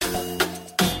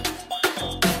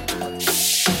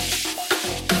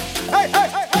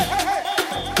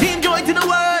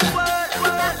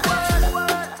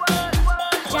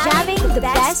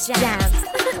best jams.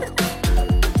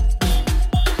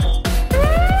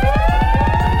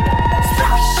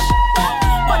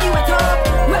 Body wet up,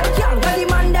 well girl, where the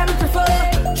man them prefer.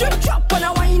 Drip drop when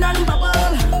I wine and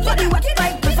bubble. Body wet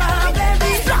like prefer,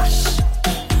 baby. Splash.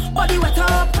 Body wet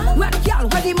up, well girl,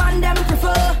 where the man them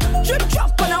prefer. Drip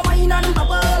drop when I wine and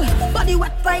bubble. Body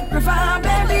wet like prefer,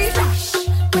 baby. Splash.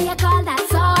 What you call that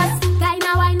sauce? Guy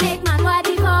now I make man what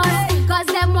he cause. Cause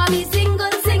them want me single.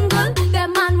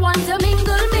 Them man want to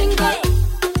mingle.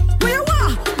 Where you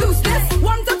are? Loose this.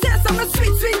 Want to taste some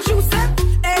sweet juice.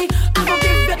 Hey, I go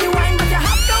give you the wine, but you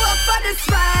have to work for this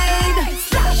ride.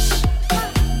 Splash.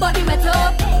 Body wet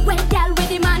up. Wet girl with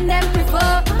the man them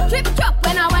prefer. Trip drop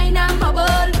when I wine and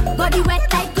bubble. Body wet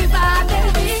like river,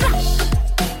 baby. Splash.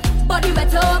 Body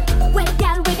wet up. Wet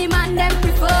girl with the man them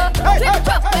prefer. Trip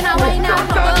drop when I wine and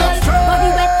bubble. Body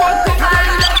wet like river.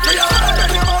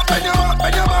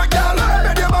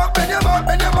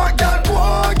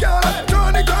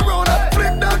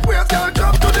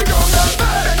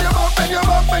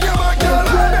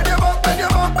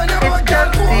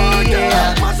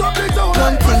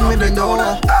 One thing we know,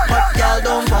 but y'all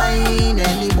don't whine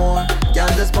anymore. Y'all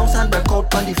just bounce and break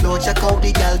out on the floor. Check out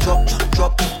the girl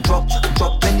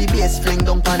drop when the bass fling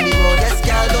down on the road. Yes,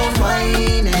 y'all don't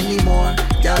whine anymore.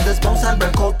 Y'all just bounce and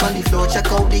break out on the floor.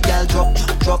 Check out the girl drop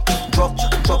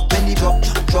when the drop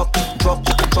when the drop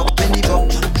when the drop when the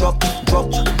drop.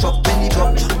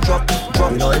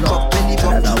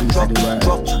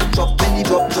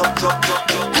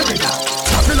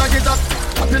 Drop me like it hot,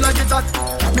 drop me like it hot,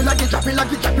 drop me like it, drop me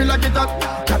like it, drop me like it hot,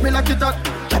 drop me like it hot,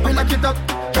 drop me like it hot,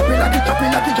 drop me like it, drop me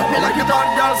like it, drop me like it hot.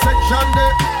 Girl section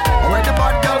day, where the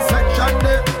bad girl section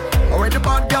day, where the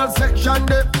bad girl section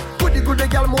day. Good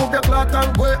girl move your cloth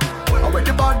and go. Where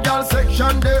the bad girl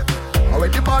section day, where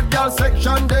the bad girl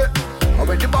section day,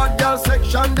 where the bad girl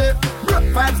section day.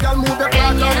 Vibes girl move your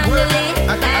cloth and go.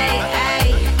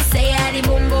 Say I the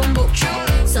boom boom boom.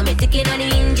 So me ticking on the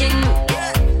engine.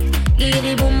 Give me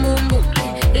the boom boom boom.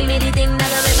 Give me the thing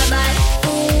that I ever buy.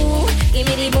 Ooh, give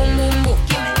me the boom boom boom.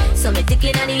 So me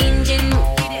ticking on the engine.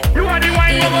 You are the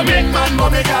wine of a big man,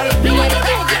 mommy girl. You are the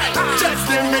big girl. Just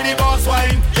give me the boss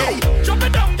wine. Yo, jump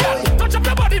it down, girl. Touch up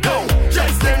your body now.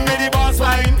 Just give me the boss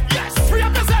wine. Yes, free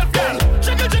up yourself, girl.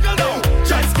 Jiggle now.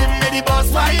 Just give me the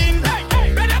boss wine.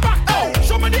 Hey, bend your back now.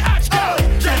 Show me the arch, girl.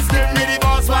 Just give me the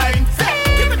boss wine.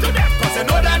 Give it to them, 'cause you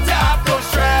know that you have no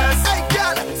stress. Hey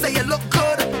girl, say you look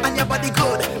good and your body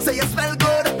good. Say you smell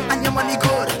good and your money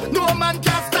good. No man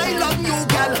can style on you,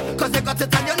 girl, 'cause you got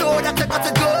it and you know that you got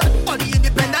it good. All the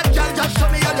independent girl, just show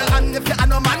me all your hand. If you have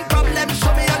no man problem,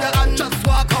 show me all your hand. Just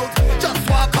walk out,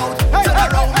 turn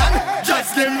around and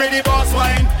just give me the boss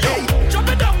wine. Hey, jump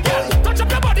it down, girl. Touch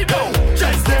up your body now.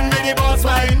 Just give me the boss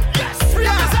wine. Yes, free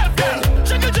up yourself, girl.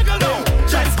 Jiggle now.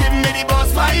 Just give me the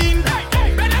boss wine. Hey,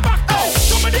 bend your back now.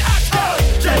 Show me the act, girl.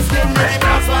 Just give me the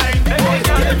boss wine.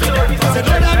 Give it to them, 'cause you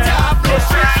know that you have no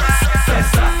stress.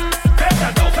 Festa,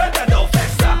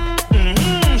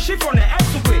 she from the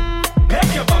Exuque.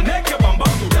 Make your bum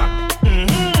back to that.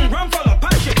 Run for the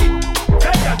punch it.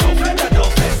 Festa,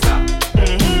 festa.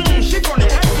 She from the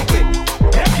Exuque.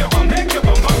 Make your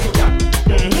bum back to that.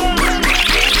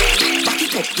 back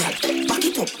it up,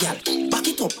 girl. Back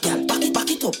it up, girl. Back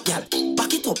it up, girl.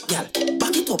 Back it up, girl.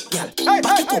 Back it up, girl.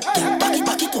 Back it up, girl.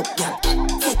 Back it up, girl.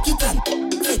 Take it on.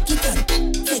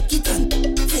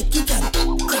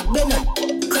 Crack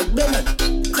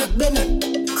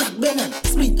Bennett.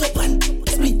 Split up and.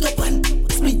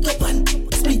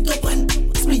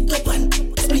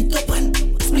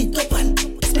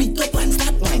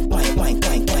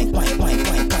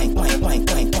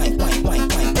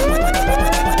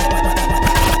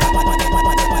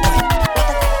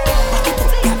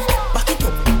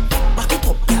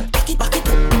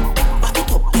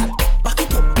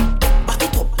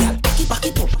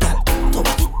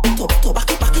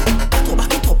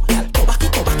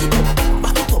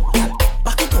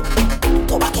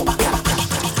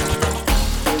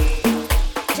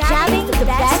 Start wine.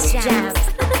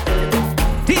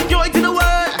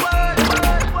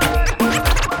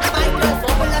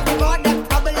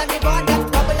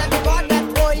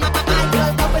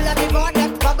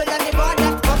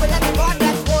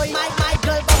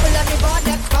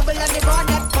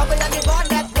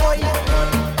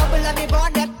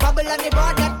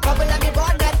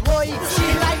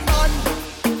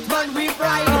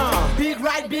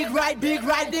 big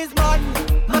ride this man.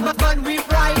 Man, we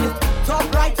ride.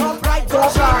 Top right, top right.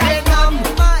 Man,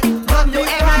 we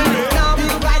ride.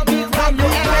 Big ride, big ride.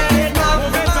 You ride.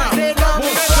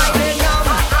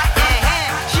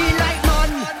 She like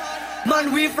man,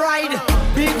 we ride.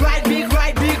 Big ride, big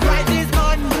ride, big ride this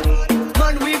man.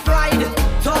 Man, we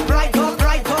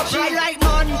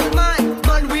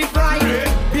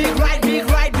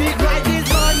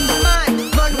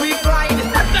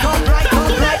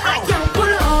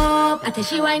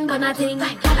wine for nothing.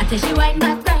 I tell she wine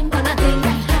back, time for nothing.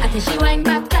 I tell she wine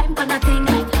back, time for nothing.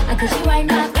 I tell she wine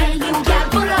back, hey you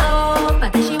can't pull up. I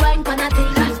tell she wine for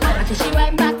nothing. I tell she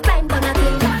wine back, time for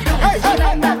nothing. I tell she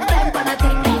wine back, time for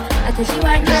nothing. I tell she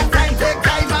wine back. Take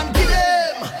time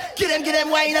and get them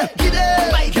wine, get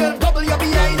them. My girl, bubble your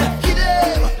behind, get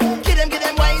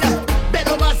them wine. Bend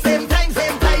over same time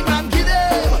and get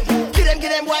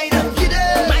them wine, get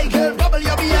them. My girl, bubble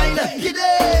your behind, get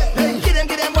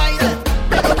them wine.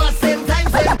 Bend over same time.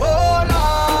 Oh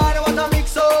Lord, what a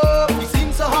mix up! You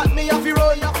seem so hot, me off your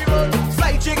road.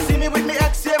 Fly chick see me with me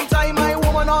ex same time. My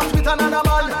woman out with another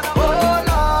man. Oh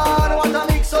Lord, what a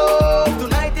mix up!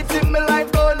 Tonight it's in me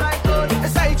life good. A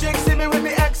side chick see me with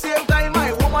me ex same time.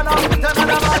 My woman out with another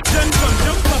man.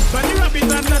 Jump up, bunny rabbit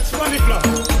and touch bunny floor.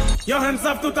 Your hands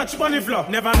have to touch bunny floor.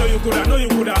 Never know you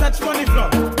coulda touch bunny floor.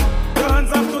 Your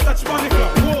hands have to touch bunny floor.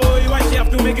 Whoa, why she have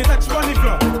to make it touch bunny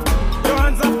floor? Your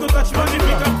hands have to touch bunny.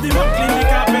 Pick up the mop, clean the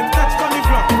carpet, touch bunny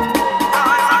floor.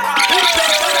 Who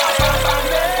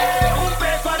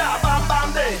pay for that bam bam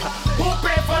day? Who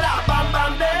pay for that bam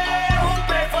bam day? Who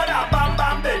pay for that bam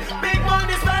bam day? Big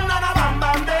money spend on a bam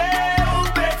bam day. Who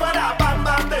pay for that bam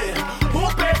bam day? Who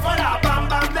pay for that bam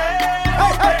bam day? Who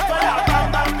pay for that bam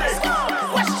bam day?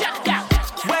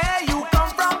 Where you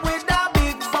come from with that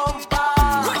big bumper?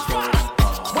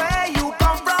 Where you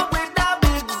come from with that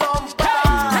big bumper?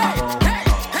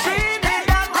 Treated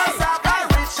that must have a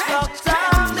rich doctor.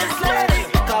 This lady,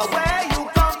 'cause where you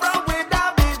come from with that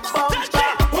big bumper?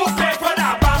 Who pay for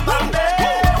that bam bam day?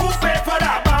 Who pay for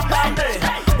that bam bam day?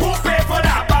 Who pay for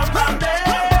that bam bam day?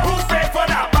 Who pay for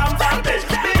that bam bam day?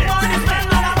 Big money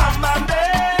spend on a bam bam day.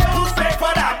 Who pay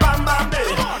for that bam bam day?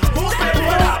 Who pay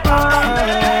for that bam bam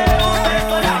day? Who pay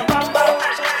for that bam bam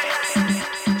day?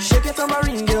 Shake it,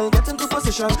 tambourine girl, get into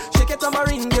position. Shake it,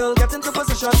 tambourine girl, get into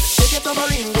position. Shake it,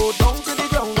 tambourine, go down to the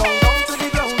ground, down to the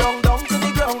ground, down to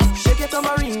the ground. Shake it,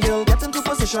 tambourine girl, get into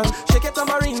position. Shake it,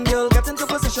 tambourine girl, get into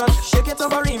position. Shake it,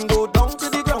 tambourine, go down to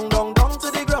the ground, down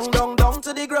to the ground, down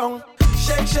to the ground.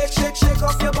 Shake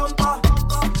off your bumper.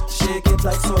 Shake it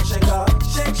like salt shaker.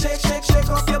 Shake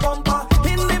off your bumper.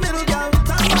 In the middle, girl,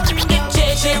 tambourine girl.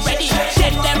 Get ready,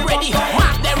 get them ready,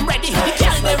 mark them ready,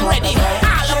 tell them ready.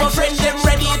 All of our friends them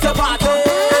ready to party.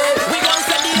 We gon'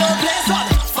 set the whole place on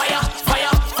fire,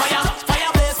 fire, fire, fire,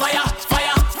 blaze, fire,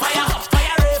 fire, fire,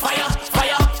 fire, fire,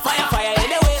 fire, fire, fire.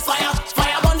 Anyways, fire,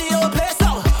 fire, burn the whole place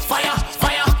out. Fire,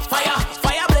 fire, fire,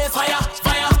 fire, blaze, fire,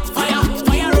 fire, fire,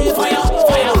 fire, fire, fire,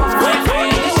 fire, fire.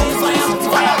 Anyways, fire,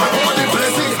 fire. Oh, the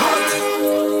place is hot.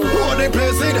 Oh, the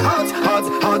place is hot, hot,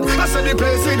 hot. I said the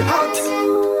place is hot.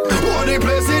 Oh, the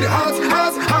place is hot,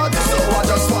 hot, hot. So I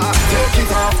just want take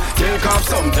it off, take off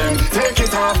something, take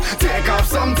it off, take off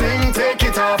something, take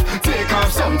it off, take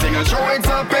off something and throw it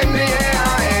up in the air.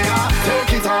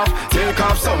 Take it off, take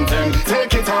off something,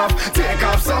 take it off, take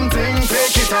off something,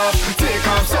 take it off, take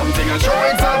off something and throw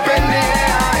it up in the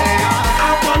air.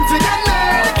 I want to get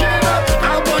naked,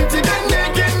 I want to get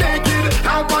naked, naked.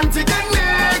 I want to get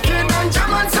naked and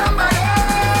jam on somebody.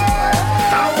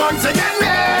 I want to get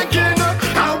naked,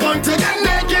 I want to get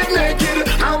naked, naked.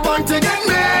 I want to get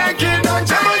naked and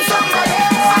jam on somebody.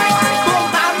 Boom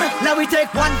bam, now we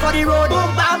take one for the road.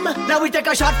 Boom bam, now we take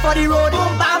a shot for the road.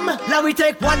 Boom bam, now we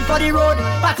take one for the road.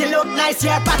 Party look nice,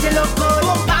 yeah, party look good.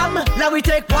 Boom bam, now we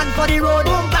take one for the road.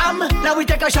 Boom bam, now we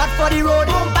take a shot for the road.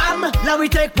 Boom bam, now we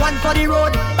take one for the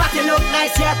road. Party look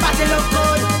nice, yeah, party look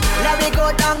good. Now we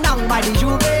go down by the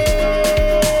Juve.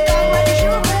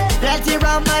 Plenty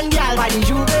rum and gal by the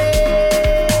Juve.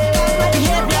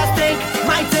 Behavior stink,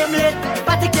 my team lit.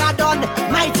 Party car done,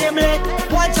 my team lit.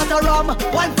 One shot of rum,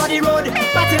 one for the road.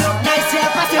 Party look nice, yeah,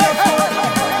 party look good.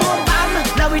 Boom bam,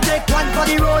 now we take one for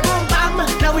the road. Boom bam,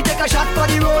 now we take a shot for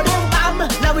the road. Boom bam,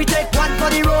 now we take one for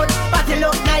the road. Party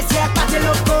look nice, yeah, party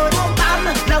look good. Boom bam,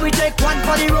 now we take one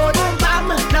for the road. Boom bam,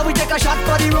 now we take a shot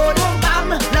for the road. Boom bam,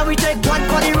 now we take one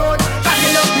for the road. Party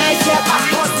look nice, yeah,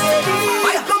 party look good.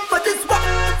 I come for this walk,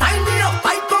 sign me up.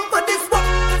 I come for this walk,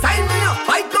 sign me up.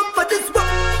 I come for this walk,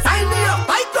 sign me up.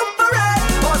 I come for it.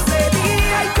 Boss lady,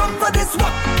 I come for this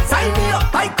walk, sign me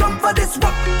up. I come for this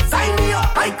walk, sign me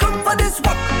up. I come for this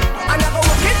walk. I never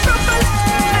walk it properly.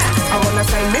 I wanna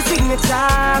sign my signature,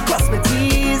 cross my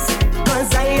T's, 'cause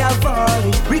I have all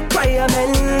the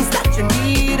requirements that you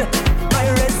need. My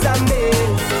resume,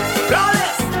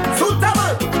 flawless, suit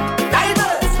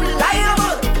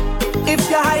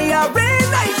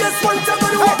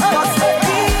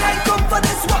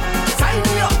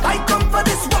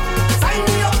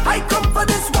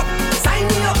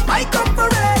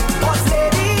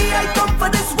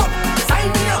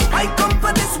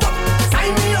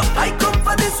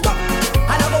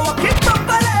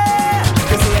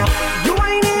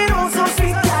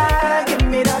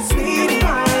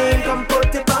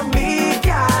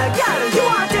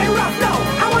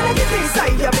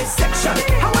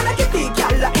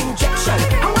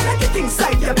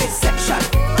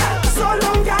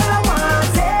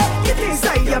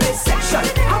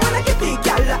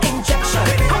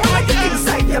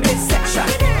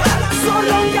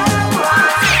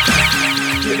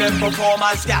them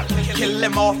performance, gal. Kill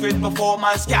them off with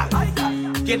performance, gal.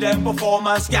 Give them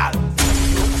performance, gal.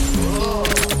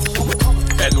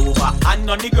 Bend over and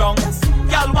on the ground.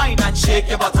 Gal, wine and shake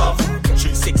your bottom.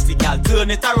 360, gal,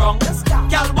 turn it around.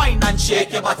 Gal, wine and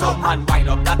shake your bottom. And wind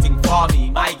up that thing for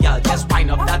me, my gal. Just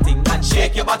wind up that thing and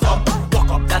shake your bottom. Walk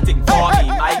up that thing for me,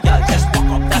 my gal. Just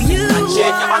walk up that thing and shake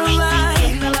your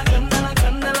bottom.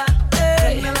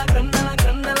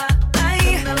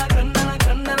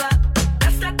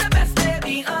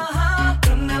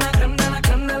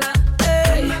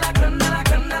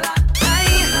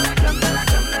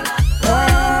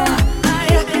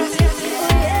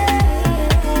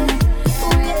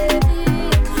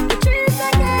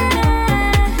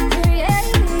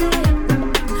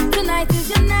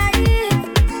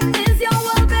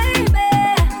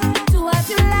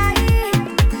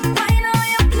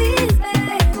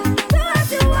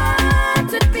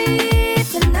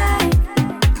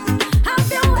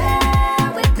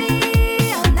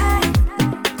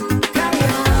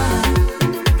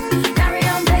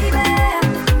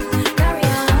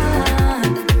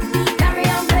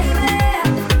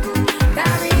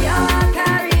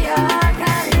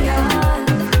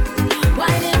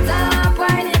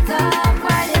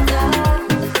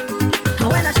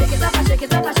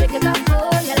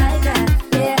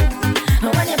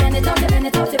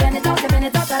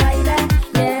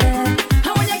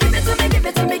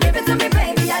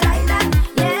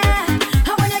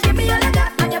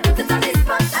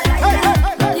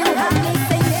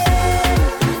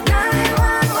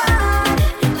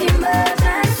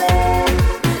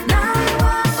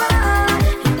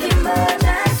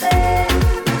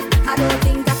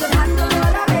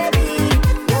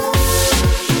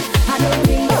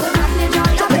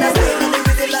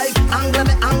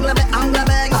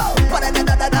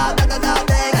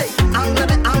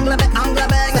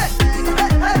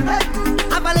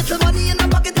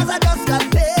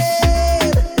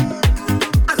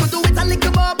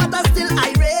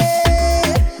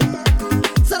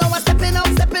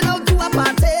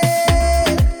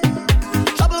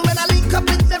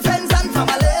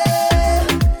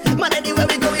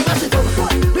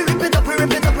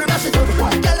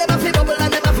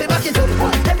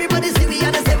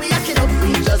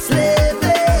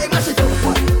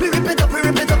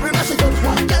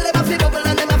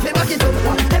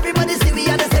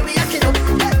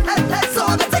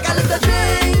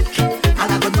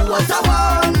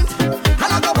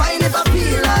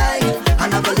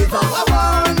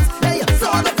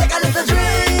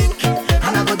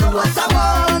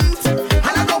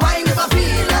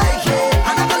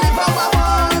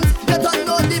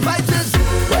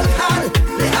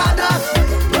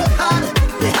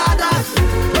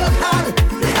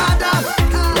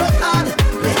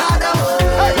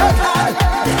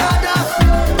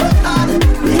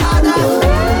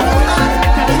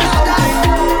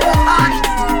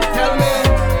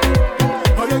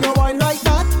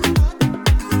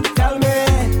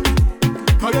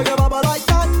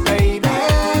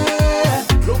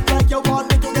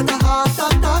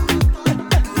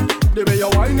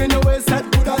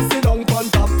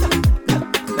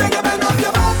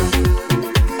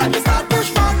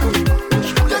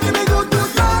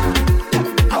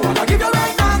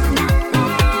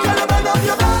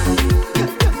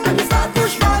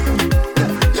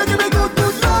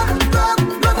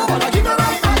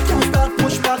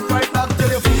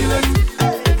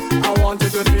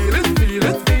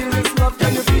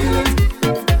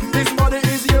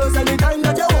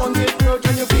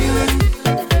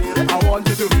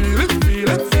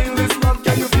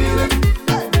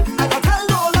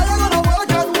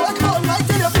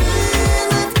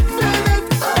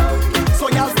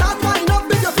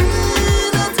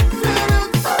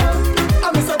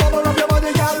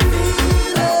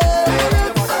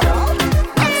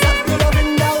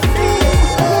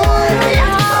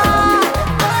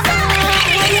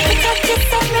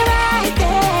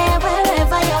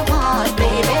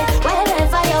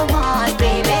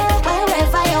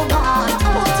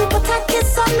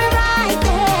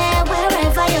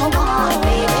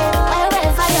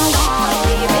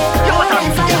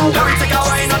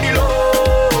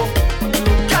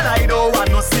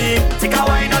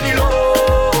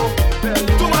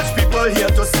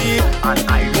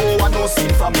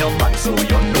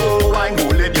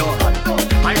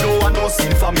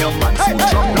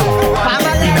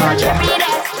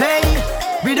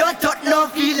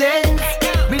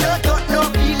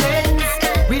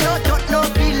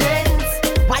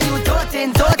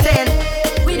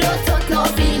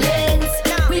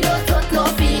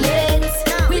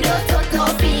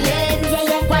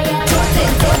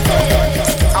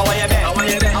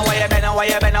 How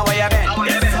you been?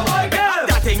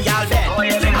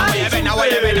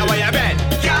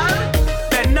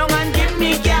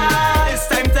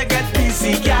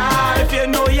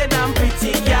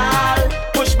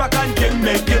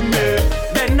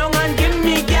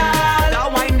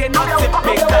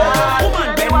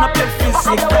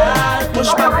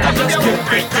 Just get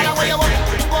big.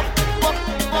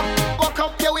 Walk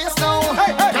up your waist now. Girl,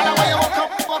 where you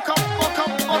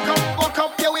walk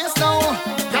up your waist now.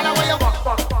 Girl, where you walk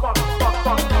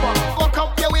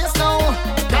up your waist now.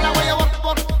 Girl, where you walk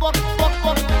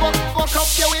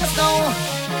up your waist now.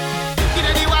 Give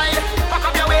it the wine, walk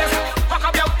up your waist, walk up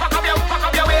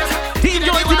your waist. Team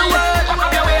join to the world. Walk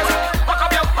up your waist, walk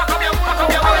up your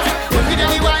waist. Give it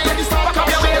the wine, walk up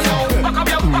your waist, walk up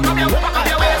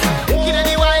your waist. Give it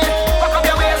the wine, walk up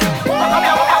your waist, walk up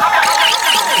your waist.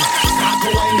 Start to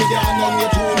wine with your hand on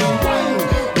your tuning,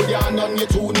 with your hand on your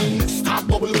tuning. Start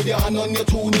bubble with your hand on your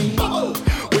tuning, bubble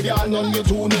with your hand on your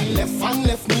tuning. Left hand,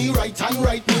 left knee, right hand,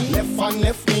 right knee. Left hand,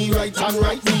 left knee, right hand,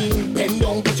 right knee. Bend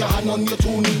down, put your hand on your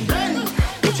tuning. Bend.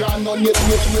 Put your hand on your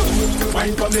tuning.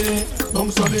 Wine for me,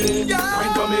 bounce for me.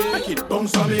 Wine for me, make it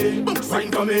bounce for me.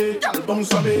 Wine for me, girl, bounce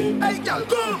for me. Hey, girl,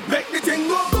 boom, make the thing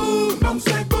go boom. Bounce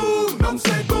it, boom, bounce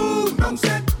it, boom, bounce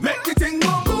it. Make the thing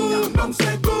go boom. Bounce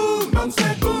it, boom, bounce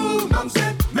it, boom, bounce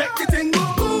it. Make the thing go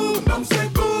boom. Bounce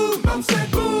it, boom, bounce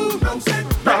it, boom, bounce it.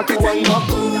 Make the thing go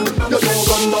boom. You don't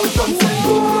run down from the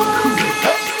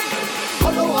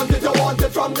Come you want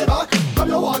it from the back. Come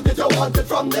you want it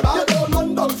from the back. You don't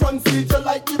run down front seat, you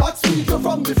like the back seat. You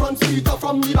from the front seat or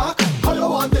from the back. Come you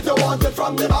want it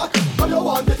from the back. Come you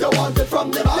want it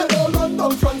from the back. You don't run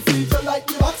down front seat, you like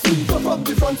the back seat. You from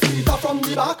the front seat or from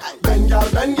the back. Bend, girl,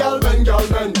 bend, girl, bend, girl,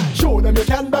 bend. Show them you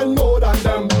can bend more than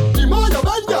them. The more you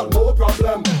bend, girl, no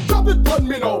problem. Drop it on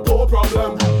me now, no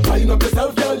problem. Line up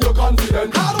yourself, girl, you're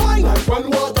confident. Hard wine like when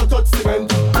water touch cement.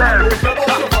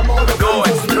 Go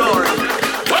explore.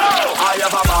 I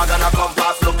have a bag and a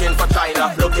compass looking for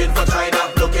China, looking for China,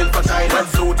 looking for China. Red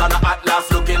suit and a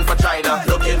atlas looking for China,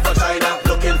 looking for China,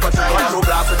 looking for China. One true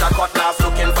glass with a cutlass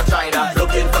looking for China,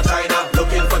 looking for China,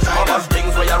 looking for China. How much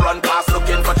things where you run past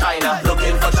looking for China,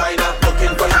 looking for China,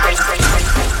 looking for China.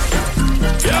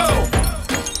 Yo,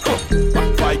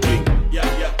 Viking, yeah,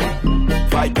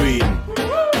 fight green,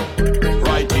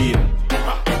 right green.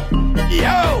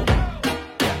 Yo.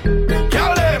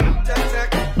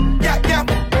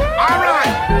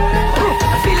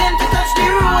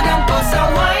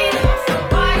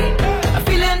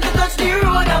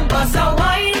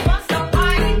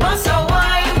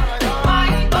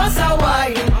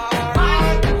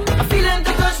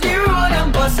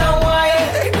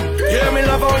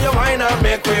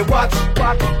 Make me watch.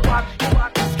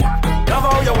 Love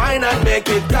how you whine and make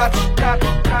it touch.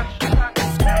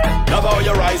 Love how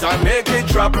you rise and make it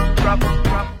drop.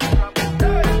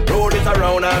 Roll it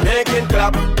around and make it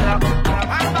clap.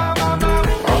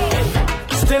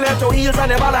 Stiletto heels and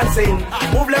you're balancing.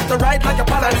 Move left to right like you're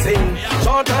balancing.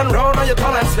 Short and round and you're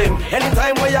tall and slim.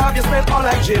 Anytime where you have you spend all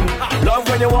that gym. Love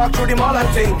when you walk through the mall and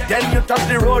thing. Then you touch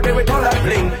the road then with all that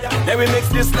bling. Then we mix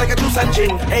this like a juice and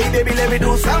gin. Hey baby, let me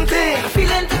do something. I'm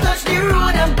feeling to touch the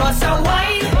road and bust a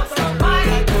wine.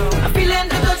 I'm feeling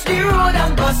to touch the road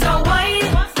and bust a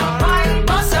wine.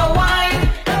 Bust a wine.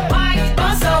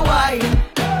 Bust a wine.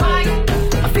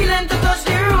 I'm feeling to touch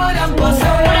the road and bust a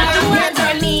wine.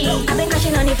 I've been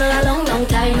crushing on you for a long, long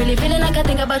time. Really feeling like I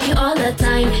think about you all the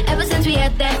time. Ever since we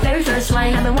had that very first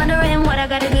wine, I've been wondering what I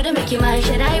gotta do to make you mine.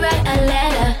 Should I write a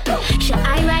letter? Should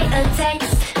I write a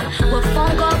text? Will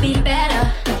phone call be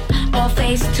better? Or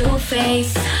face to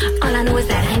face? All I know is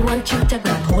that I want you to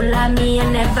grab hold of me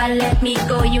and never let me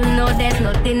go. You know there's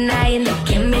no denying the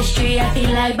chemistry. I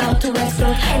feel like about to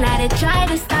explode. And I did try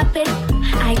to stop it.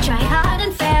 I tried hard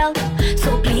and failed.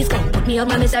 So please come put me on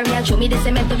my misery and show me the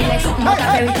cement to be like something like a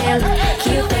fairy tale.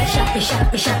 Cupid shot me,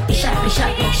 shot me, shot me, shot me,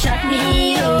 shot me, shot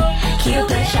me, oh.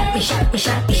 Cupid shot me, shot me,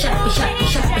 shot me, shot me, shot me,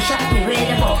 shot me, shot me, ready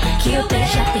to go. Cupid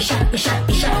shot me, shot me, shot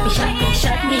me, shot me, shot me,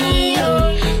 shot me,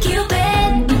 oh.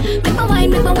 Cupid, make my wine,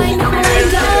 make my wine, make my wine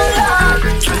go.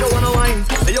 Say you wanna wine,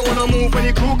 say you wanna move when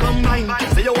the crew combine.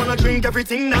 Say you wanna drink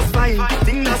everything that's fine,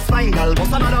 thing that's fine, girl.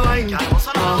 Bust another wine.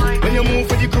 When you move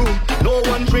with the crew, no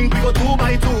one drink, we go 2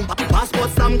 by 2. Passport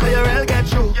stamp, cause you well get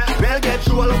through. Well get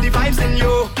through all of the vibes in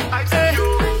you. Hey,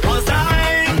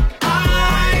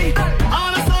 cause I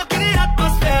wanna soak in the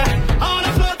atmosphere. I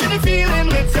wanna float in the feeling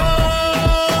with you.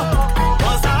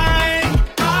 Cause I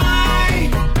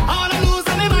wanna lose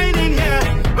any mind in here.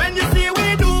 When you see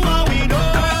we do what we do.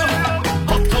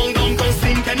 Uptown, downtown,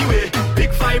 sink anyway.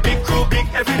 Big fight, big crew, big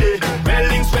everyday. Well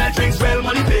links, well drinks, well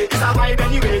money pay. It's a vibe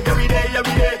anyway, every day,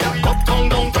 every day. Uptown,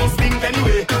 downtown, sink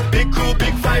anyway. Big crew,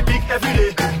 big fight, big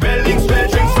everyday. Well links,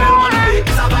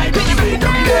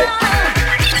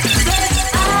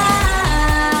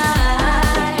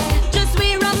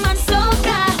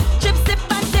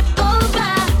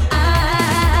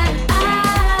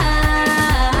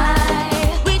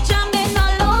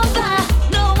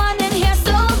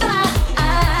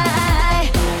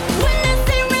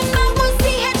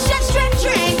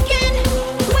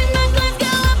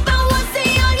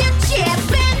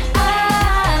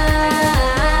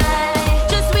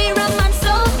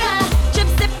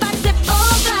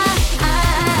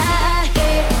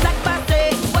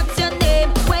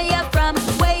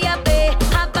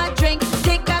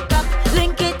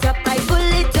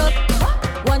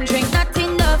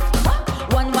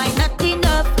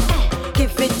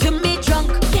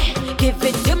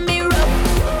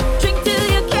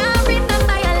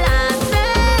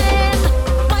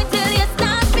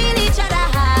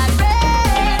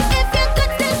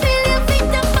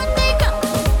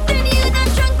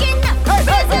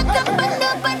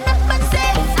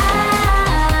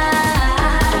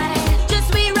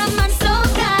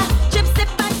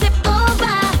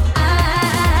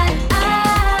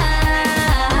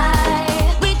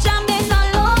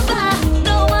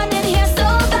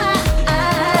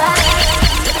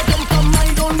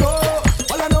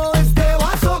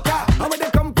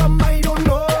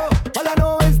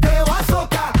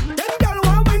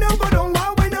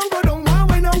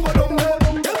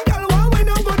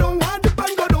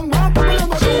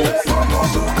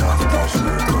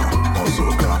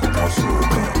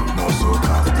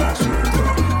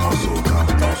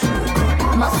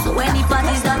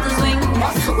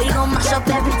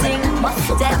 Tell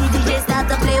the DJ start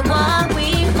to play what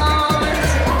we want.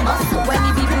 When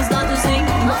the people start to sing,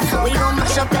 we gon'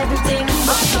 mash up everything.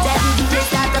 Tell the DJ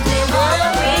start to play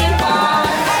what we want.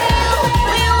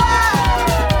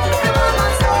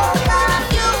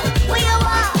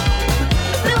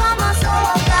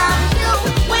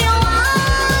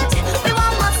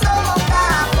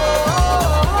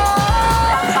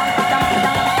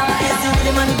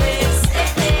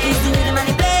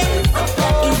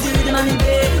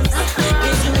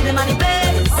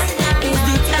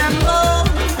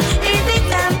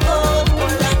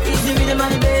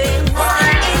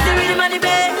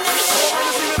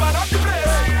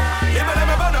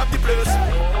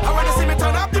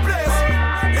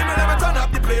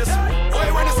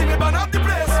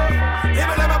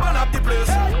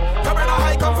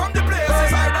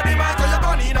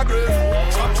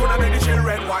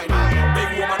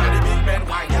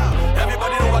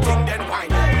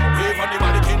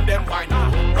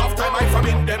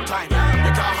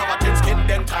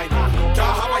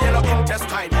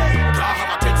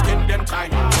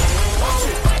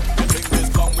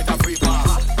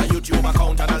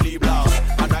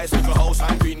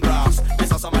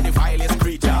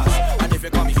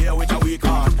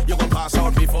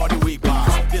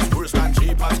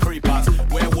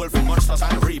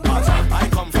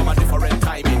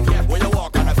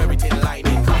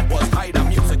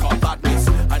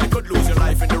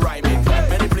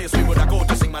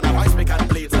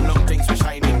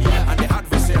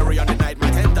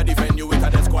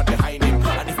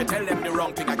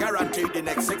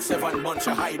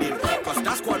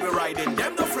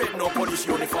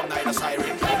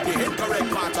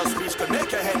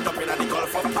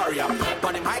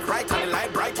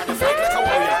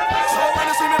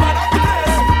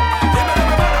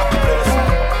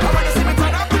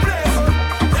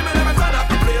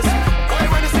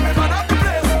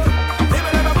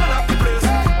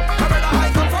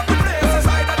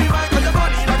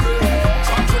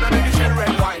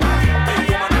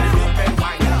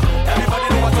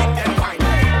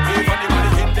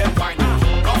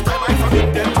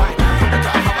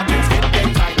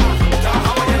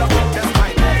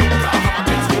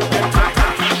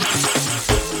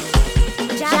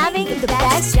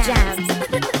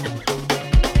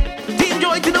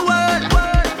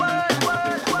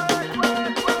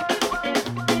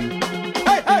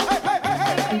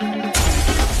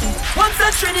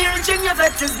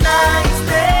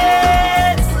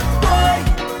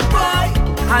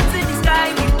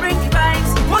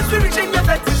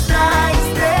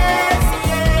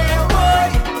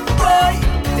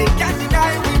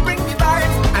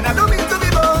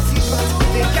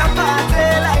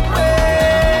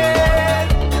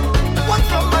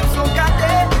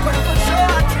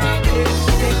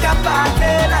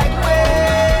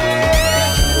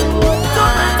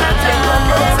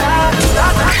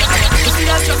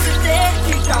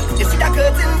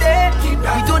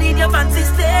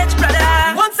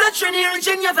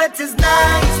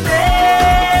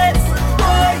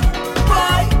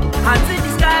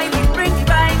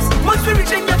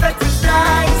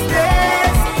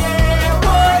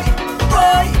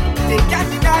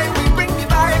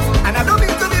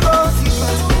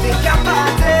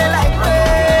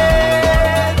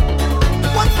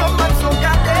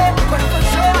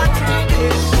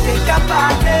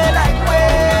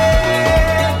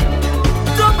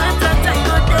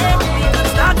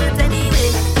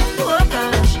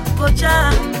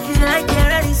 If you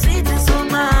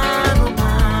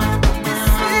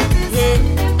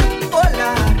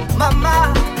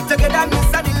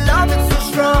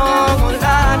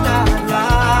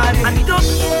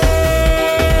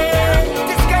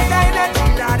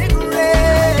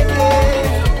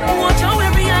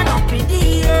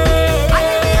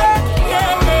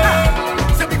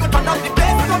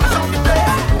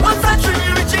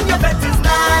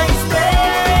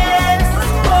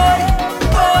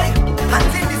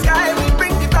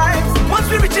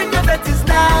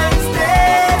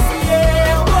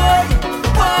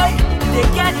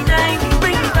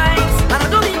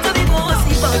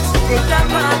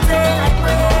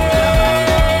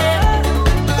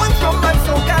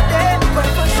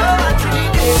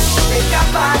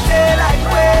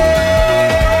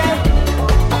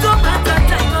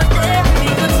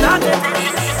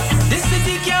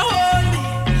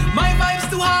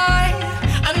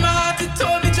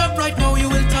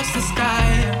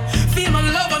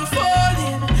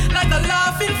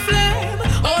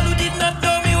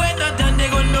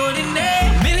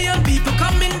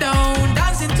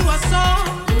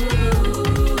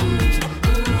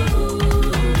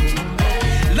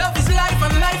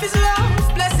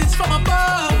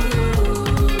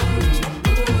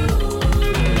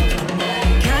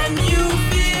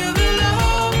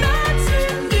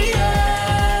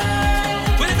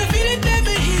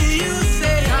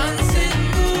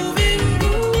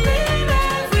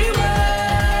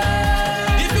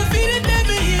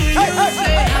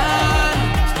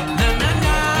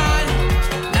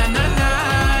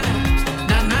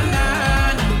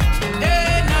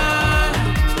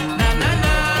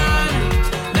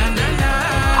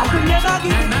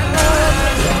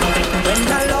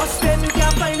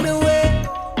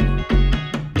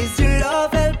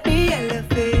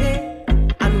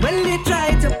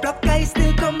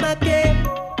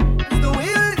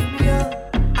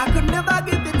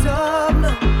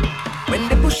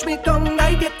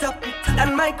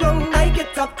like wrong, I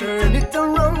get up, turn it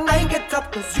around, I get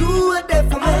up, cause you are there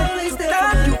for me. So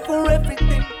thank you for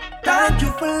everything, thank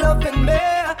you for loving me,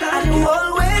 and you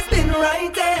always been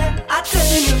right there. I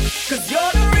tell you, cause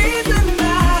you're the reason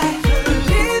I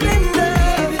believe in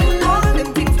love. All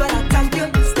them things, but I thank you,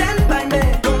 stand by me.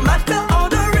 No matter all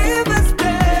the rivers,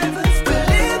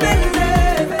 believe in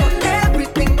love.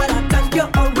 Everything, but I thank you,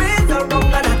 always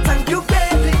around, and I thank you,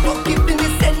 baby, for giving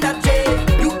this energy.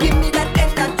 You give me that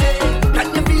energy. Can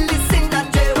you feel this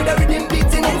energy with the rhythm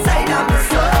beating inside of my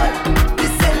soul?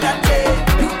 This energy,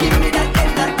 you give me that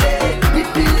energy. We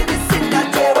feel this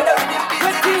energy with the rhythm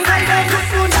beating inside of my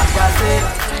soul.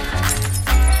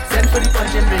 Send for the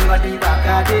punch and bring out the back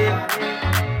of it.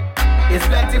 It's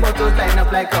plenty bottles line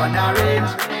up like on a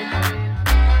range.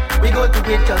 We go to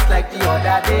it just like the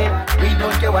other day. We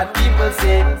don't care what people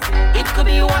say. It could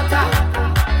be water,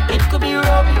 it could be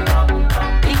rum,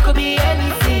 it could be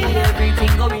anything,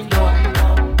 everything going down.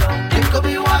 It could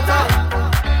be water,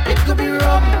 it could be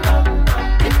rum,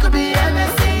 it could be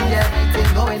anything,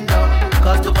 everything going down.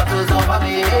 Cause two bottles over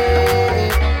me,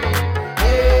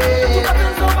 two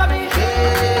bottles over me,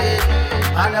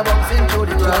 and I'm bouncing through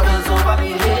the bottles over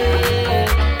me,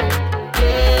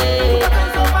 two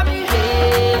bottles over me.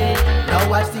 Now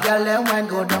watch the girl and wine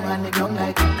go down and they don't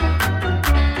like it.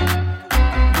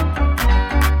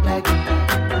 Like it.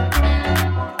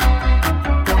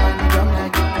 Down and they don't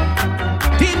like it.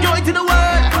 Team Joy to the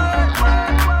world.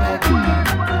 Like it.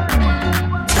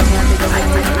 Down and they don't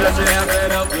like it. You're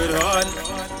fed up with heart.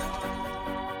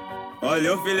 All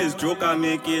you feel is joke I'm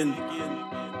making.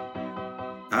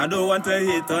 I don't want to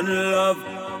hate on love,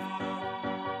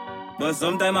 but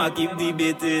sometimes I keep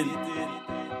debating.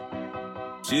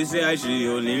 She say she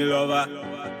only lover,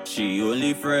 she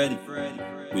only friend.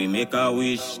 We make a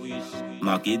wish,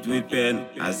 mark it with pen.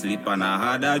 I sleep and I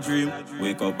had a dream,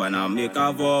 wake up and I make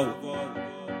a vow.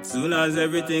 Soon as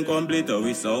everything complete,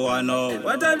 we saw one now.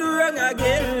 What I do wrong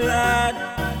again, lad?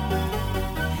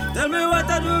 Tell me what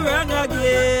I do wrong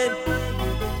again.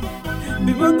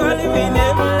 People calling me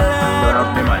name, lad.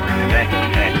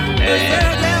 They say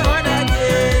again, what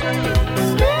again?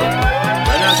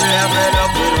 When I say I'm fed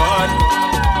up with heart,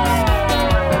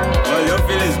 all you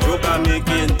feel is joke I'm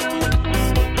making.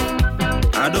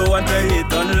 I don't want to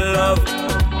hate on love,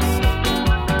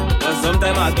 but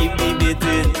sometimes I keep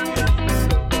debating.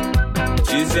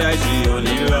 She say she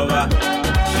only lover,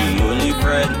 she only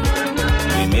friend.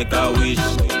 We make a wish,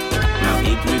 now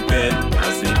eat with pen.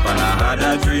 I sleep and I had a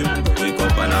dream, wake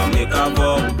up and I make a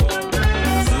vow.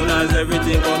 Soon as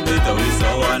everything complete, we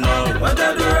saw one now. What I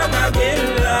do wrong again,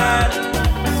 lad?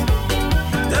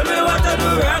 Tell me what I do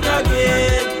wrong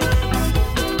again.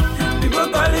 People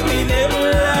calling me name,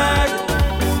 lad.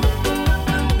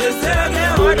 They say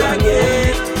again, what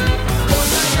again?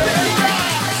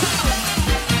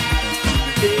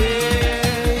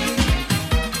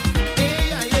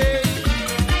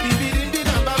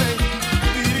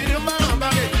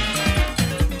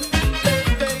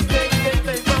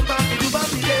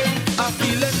 I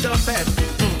feel it the bed,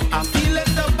 I feel it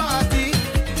the body.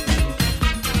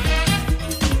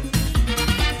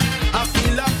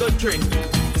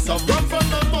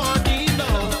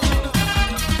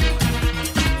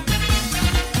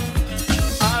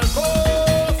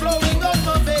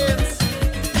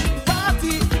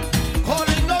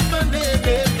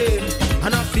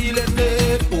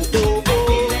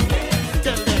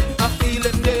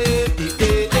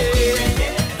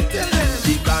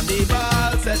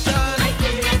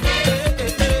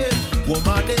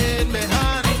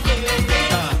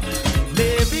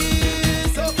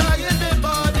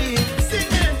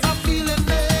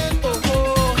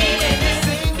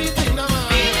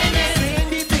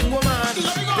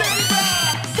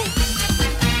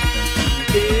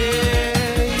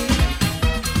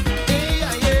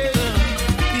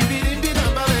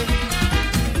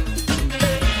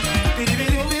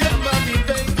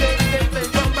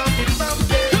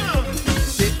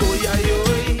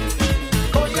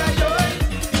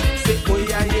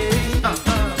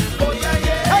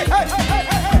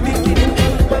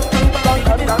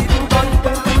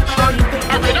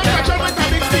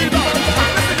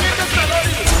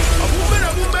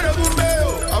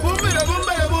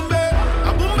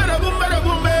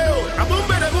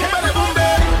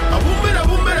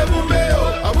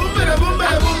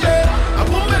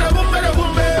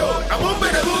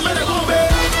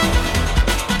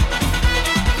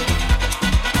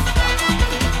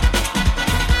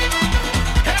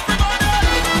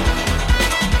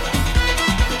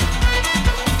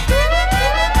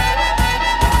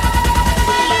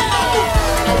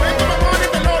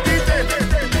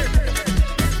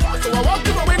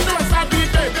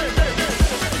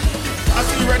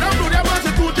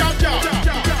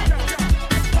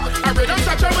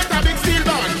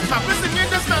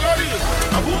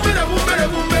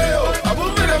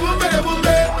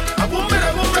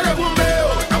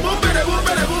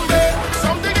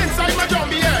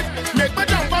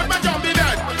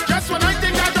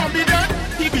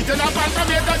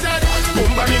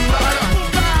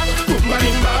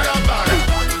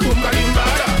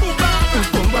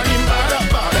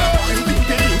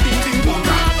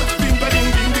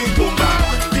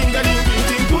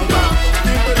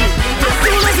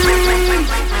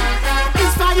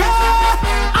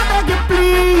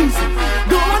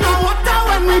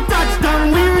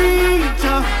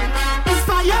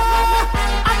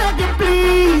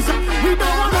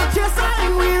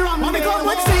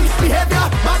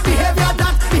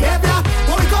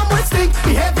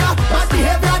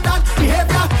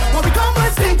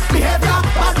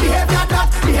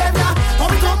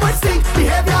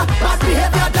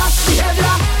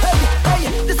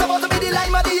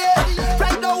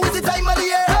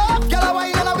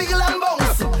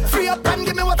 Come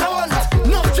give me what I want.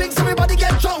 No drinks, everybody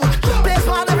get drunk. Place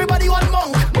man, everybody want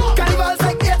monk. Carnival's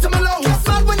like air to my lungs.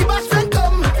 Mad when the bash friend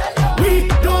come. We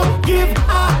don't give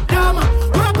a damn.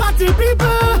 We're party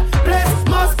people. Place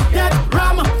must get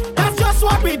ram. That's just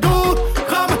what we do.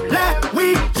 Come, let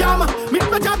we jam.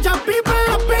 Meet my jam people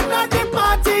up in the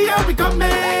party. Here we come in.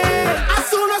 As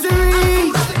soon as we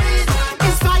reach,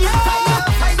 it's fire.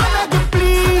 I beg you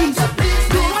please.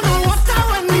 Don't want no water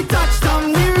when we touch down.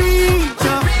 We reach.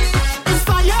 It's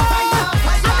fire.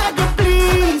 I beg you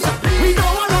please. We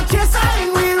don't want no chasing.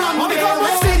 We run. When we come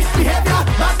with stick behavior,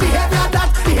 bad behavior, that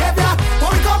behavior. When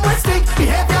we come with stick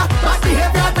behavior, bad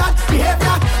behavior, that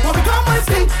behavior. When we come with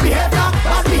stick behavior,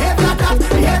 bad behavior, that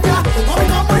behavior. When we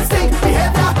come with stick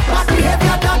behavior, bad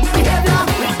behavior, that behavior.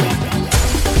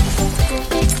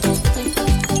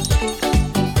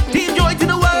 Team joy to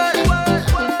the world.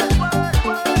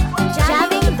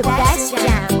 Jamming the best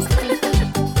jams.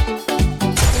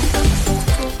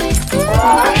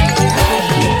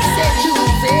 Say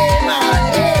Tuesday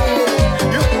morning,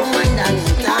 look woman down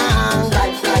town,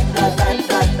 bad.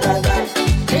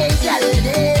 They tell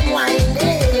them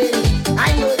whining, I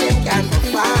know them can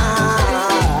perform.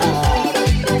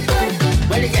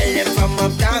 Well, they get them from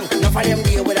uptown, enough of them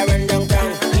deal with a run downtown.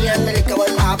 Me and the liquor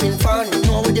was having fun,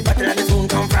 know where the battle and the tune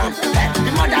come from.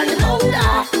 The mother and the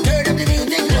powder, turn up the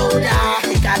music louder.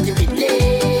 Captivity.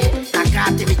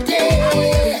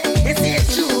 It's a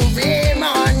Tuesday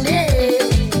morning.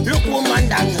 Look woman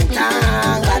down the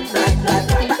town. Bad.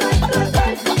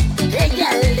 They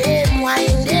get them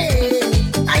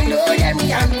whining. I know them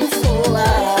can perform.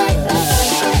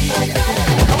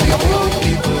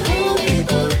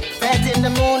 People, fed in the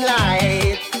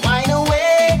moonlight. Wine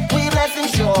away, we bless and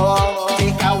sure.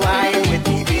 Take a wine with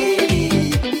me,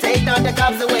 baby. Take down the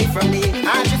cups away from me.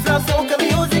 I just love soca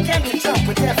music and to jump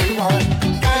with everyone.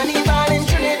 Carnival in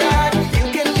Trinidad, you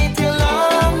can meet your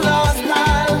long lost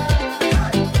pal.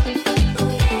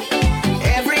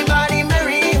 Everybody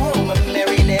merry, woman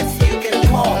merriness, you can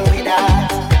call me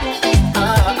that.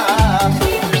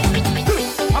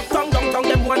 Uptown, downtown,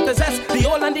 them want to zest. The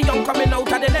old and the young coming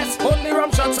out of the nest. Only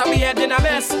rum shots and we head in a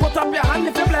mess. Put up your hand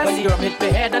if you're blessed. When the rum hit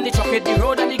the head and the truck hit the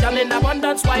road and the gun in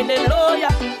abundance, whining low,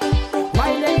 yeah.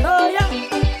 Whining low, yeah.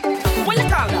 What you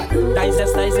call that?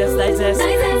 Digest.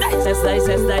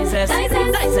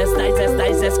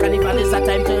 Carnival is a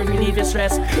time to relieve your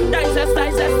stress. Digest.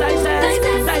 Carnival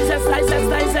is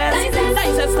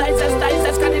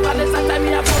a time we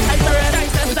have no time to rest.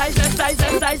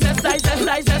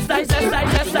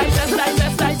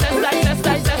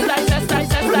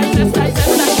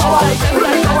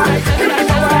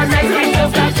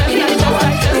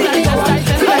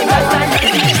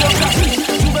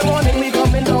 Tuesday morning we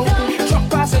coming down, truck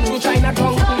passing through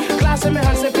Chinatown. Glass in my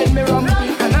hand sipping me rum,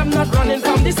 and I'm not running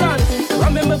from the sun.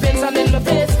 Rum in my veins and in my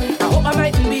face. I hope I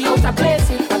mightn't be out of place.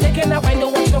 I'm taking a wine to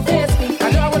watch my face.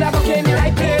 I know I would have okay in the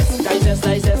right place. Digest.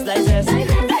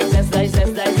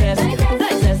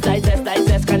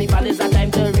 Carnival is a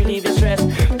time to relieve your stress.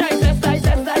 Digest.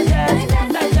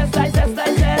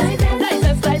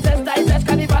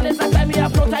 Carnival is a time we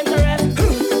have no time to rest.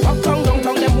 Uptown,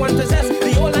 downtown, them want to zest.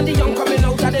 The old and the young coming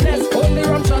out of the nest. Only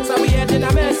rum shots and we head in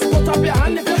a mess. Put up your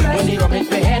hand if you're blessed. When the rum hit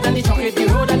the head and the truck hit the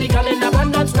road and the gun in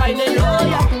abundance, whining low,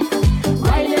 yeah.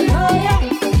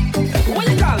 What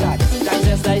you call that?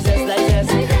 Digest.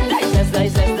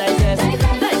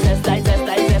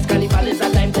 Carnival is a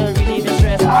time to relieve your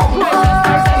stress.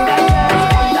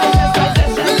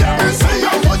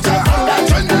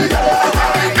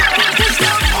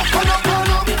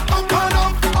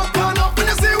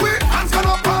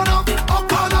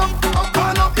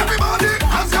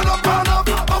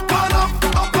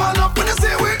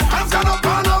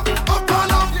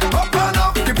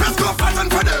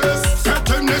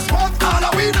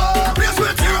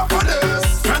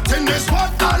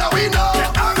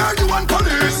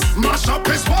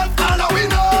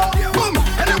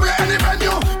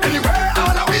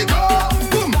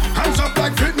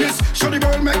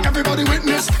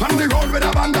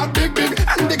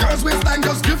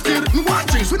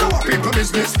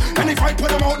 Business. And if I put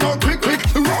them out now quick,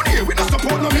 around here we don't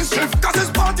support no mischief. Cause it's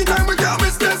party time, we can't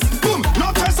miss this. Boom,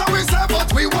 not just how we say,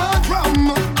 but we want rum.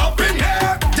 Up in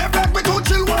here, they back we too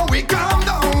chill while we calm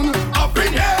down. Up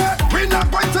in here, we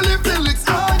not going to live till it's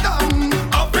all done.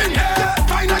 Up in here,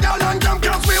 find a girl and jump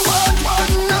cause we want one.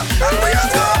 And we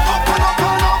have to up and up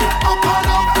and up, up and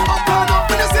up, up and up.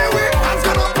 When you say we, hands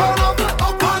gonna up and up,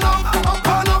 up and up, up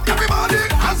and up. Everybody,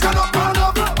 hands gonna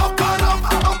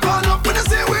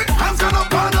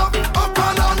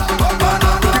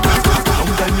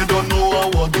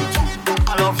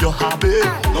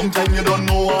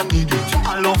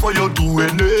Q&A.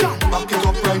 Back it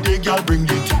up right there, girl, bring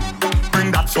it.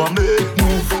 Bring that for me.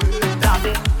 Move that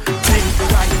thing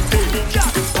right there.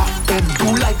 Back and do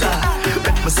like that.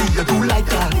 Let me see you do like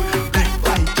that. Big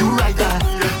bite, you right that.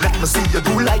 Let me see you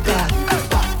do like that.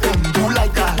 Back and do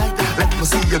like that. Let me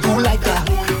see you do like that.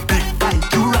 Big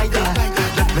bite, you right that.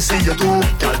 Let me see you do.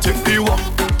 Girl, take the walk.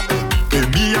 Give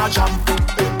me a jam.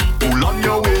 Pull on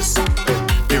your waist.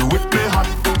 You whip me hot.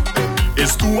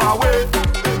 It's 2 away.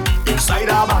 Inside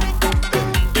a man.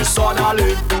 It's on a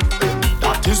lip.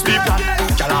 That is the plan.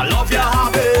 Girl, I love your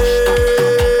habit.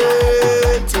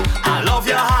 I love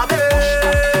your habit.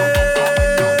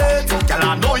 Girl,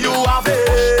 I know you have it.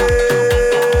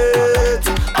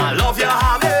 I love your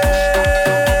habit.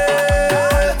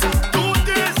 Do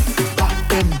this.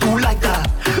 Back and do like that.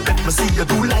 Let me see you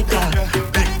do like that.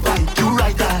 Big bite, you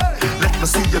right that. Let me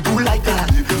see you do like that.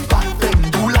 Back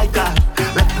and do like that.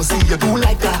 Let me see you do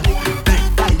like that. Big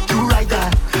bite, you right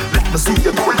that. Let me see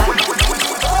you do like that.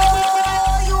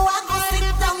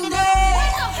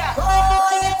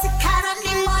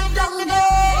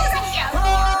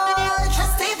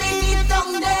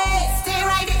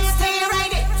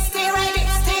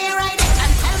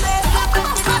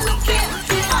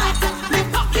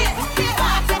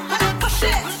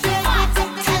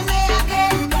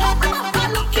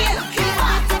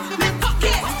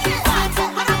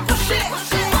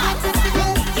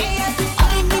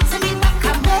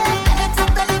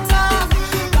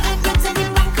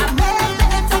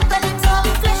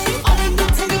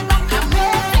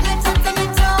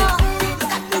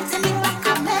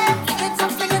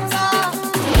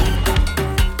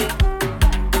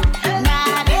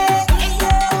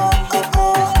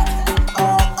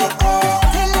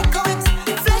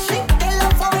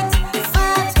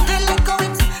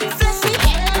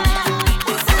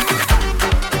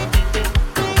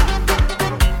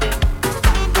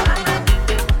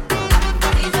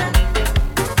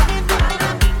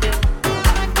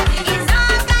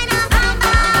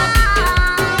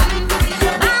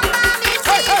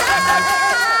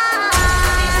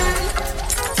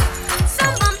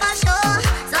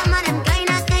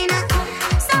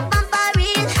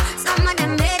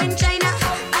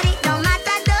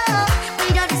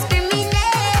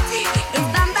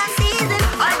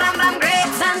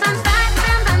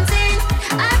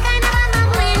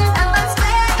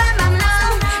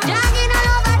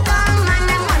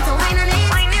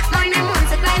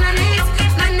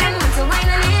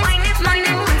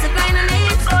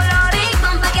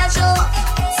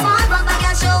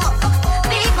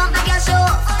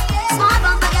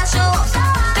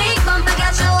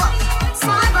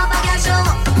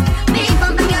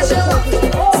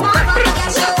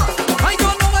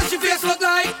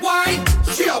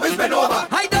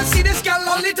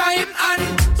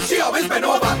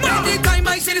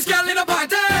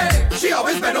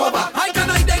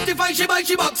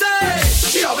 She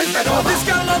boxes. She always bend over. This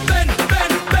girl love bend.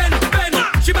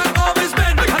 She back always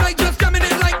bend. And I just coming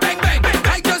in like bang bang.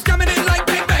 I just coming in like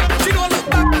bang bang. She don't look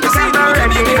back. You see,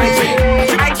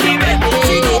 she might keep it.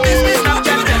 She do business now,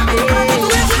 give it them.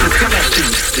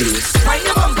 Wind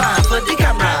your bumper for the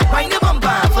camera. Wind your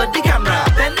bumper for the camera.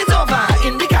 Bend it over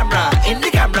in the camera. In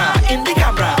the camera. In the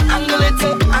camera. Angle it,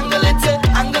 angle it,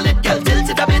 angle it, girl. Tilt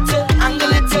it a bit. Angle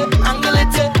it, angle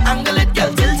it, angle it,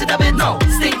 girl. Tilt it a bit. No,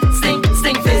 stink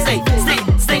face,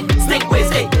 stink, waist,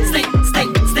 stink.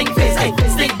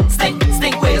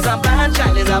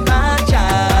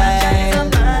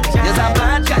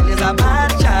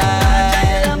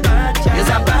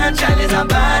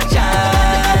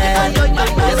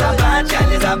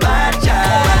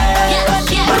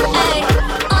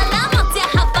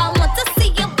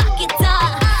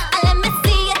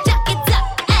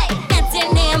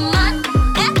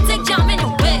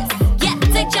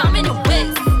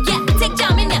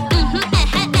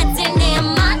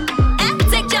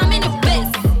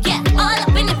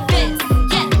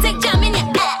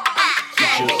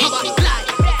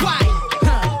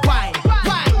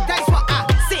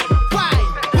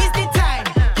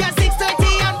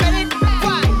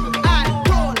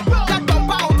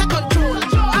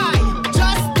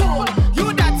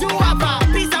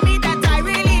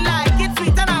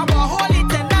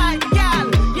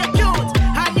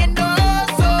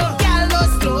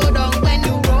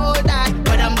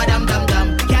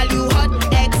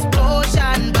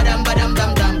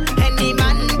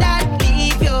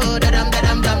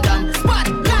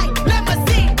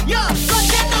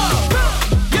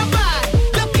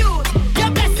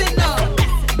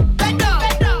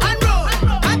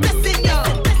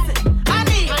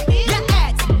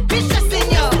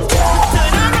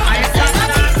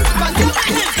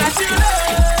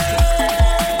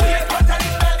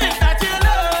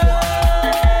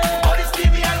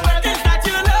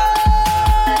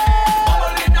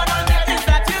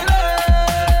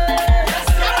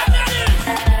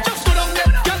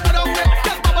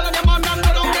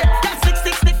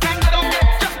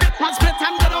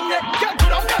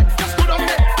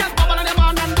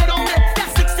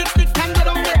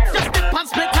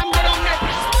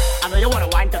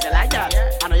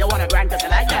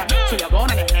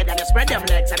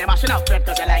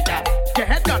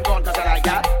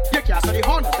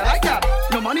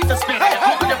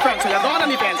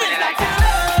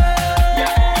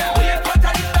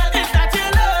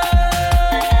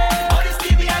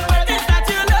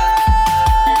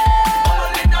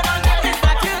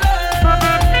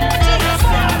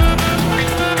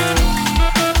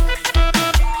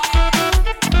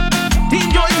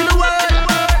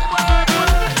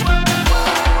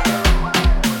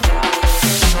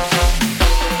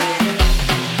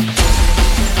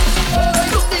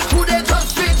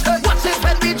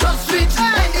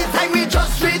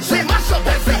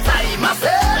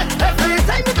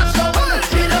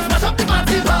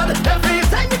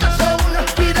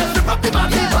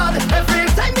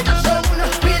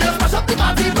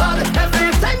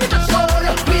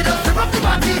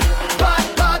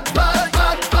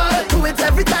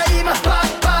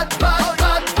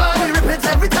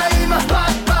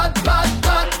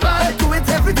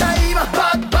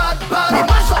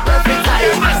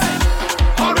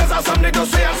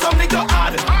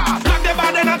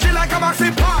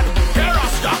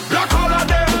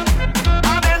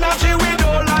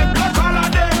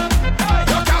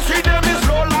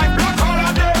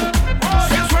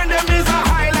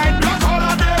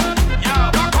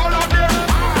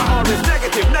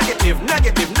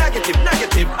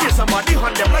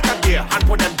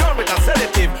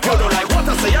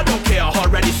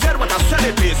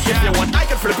 If you want, I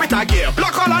can flip it again.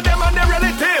 Block all of them and their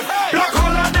relative. Block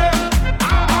all of them.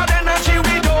 All the energy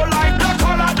we don't like. Block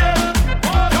all of them.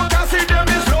 You can see them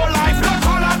is low life. Block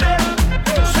all of them.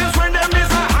 Since when them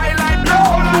is a highlight. Block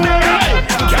all of them.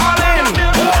 Darling.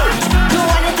 Do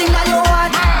anything that you want.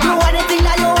 Do anything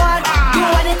that you want. Do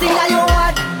anything that you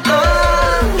want.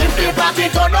 If the party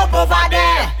turn up over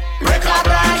there, break a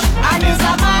branch and it's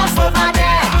a mouth over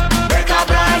there. Break a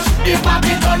branch. The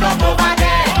party turn up over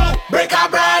there. Break a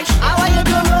branch. I want you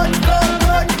to run,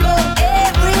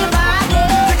 everybody.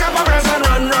 Take up a branch and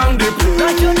run round the place.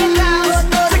 Run to the ground.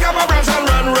 Take up a branch and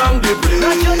run round the place.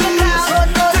 Run to the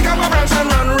ground. Take up a branch and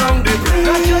run round the place.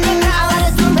 Run to the ground. I want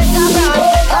you to break a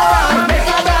branch. Break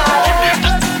a branch.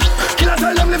 Killer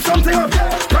tell them lift something up.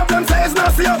 Problem say it's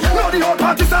nasty up. Now the whole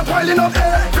party start piling up.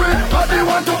 Everybody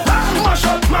want to mash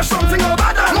up, mash something up.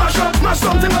 Mash up, mash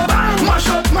something up. Mash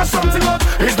up, mash something up.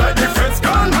 It's like the feds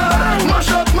gone mad.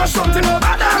 Mash up, mash something up.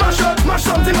 Mash up, mash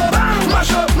something up.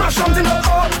 Mash up, mash something up.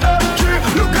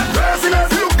 Look at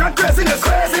craziness, look at craziness,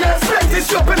 craziness. Plenty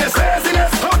stupidness,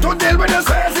 craziness. How to deal with this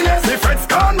craziness? The feds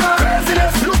gone mad.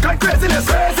 Craziness, look at craziness,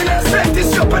 craziness. Plenty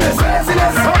stupidness,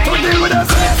 craziness. How to deal with this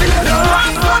craziness?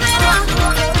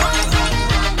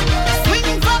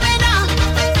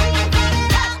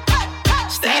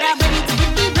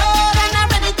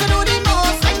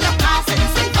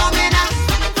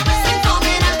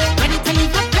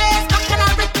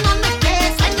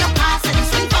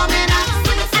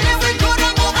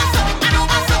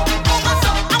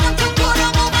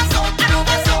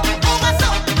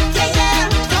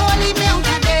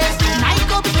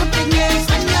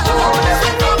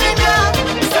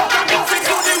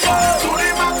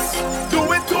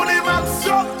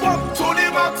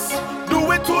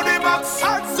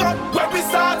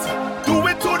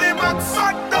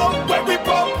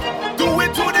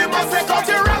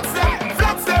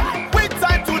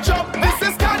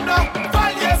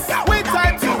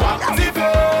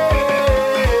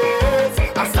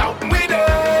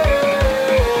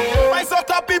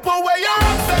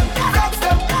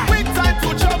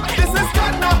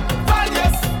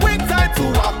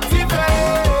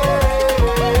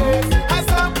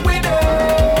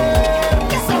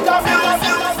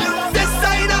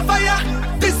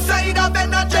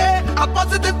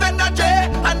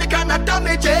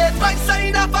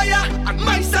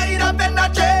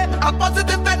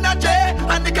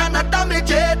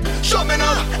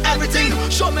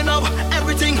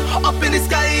 Everything up in the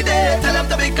sky there. Tell them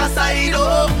to make a side,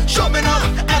 oh. Show me now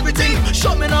everything.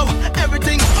 Show me now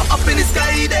everything up in the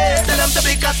sky there. Tell them to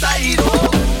make a side, oh.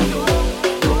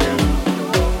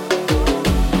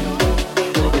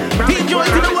 Enjoy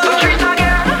to the world.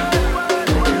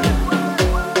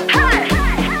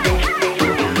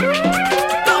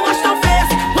 Don't watch no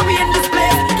face when we in this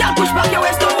place. Can't push back your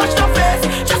waist. Don't watch no face.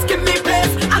 Just give me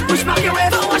place and push back your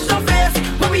waist. Don't watch no face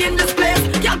when we in this place.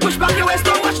 Can't push back your waist.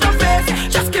 Don't watch no face.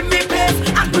 Just give me pace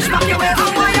and push back your waist. I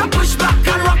want you push back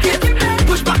and rock it.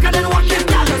 Push back and then walk it,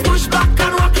 girl. Push back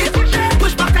and rock it.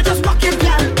 Push back and just walk it,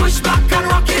 girl. Push back and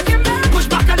rock it. Push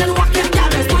back and then walk it,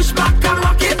 girl. Push back and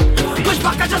rock it. Push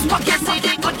back and just walk it. See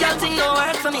the good girl thing don't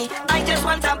work for me. I just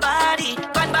want a body,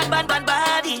 bad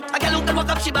body. A girl who can walk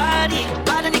up she body.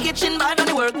 Bad in the kitchen, bad on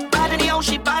the work, bad in the house,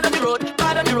 she bad on the road,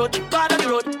 bad on the road, she bad on the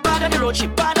road, bad on the road, she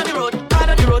bad on the road, bad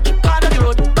on the road, she bad on the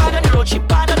road, bad on the road, she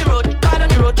bad on the road, bad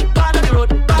on the road, she bad on the road,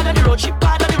 bad on the road, she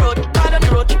bad on the road, bad on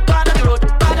the road, she bad on the road,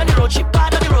 bad on the road, she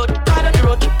bad on the road, bad on the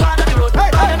road, she bad on the road,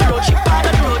 bad on the road, she bad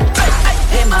on the road.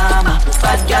 Hey mama,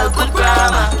 bad girl good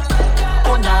grammar.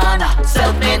 Oh nana,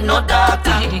 self-made no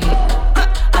doctor.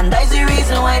 And that's the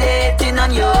reason why they hating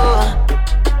on you.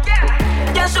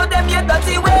 Yeah, show them your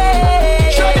dirty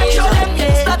ways. Show them,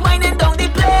 yeah. Start winding down the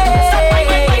place.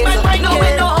 No, we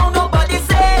know how nobody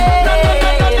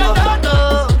say. No.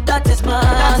 That is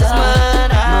murder.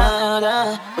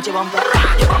 What you want?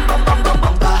 You bum bum bum bum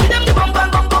bum bum. Them the bum bum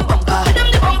bum bum bum bum. Them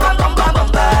the bum bum bum bum bum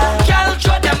bum. Girl,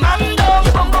 show them man down.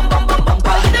 You bum bum bum bum bum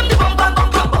bum. Them the bum bum bum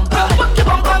bum bum bum. You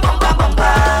bum bum bum bum bum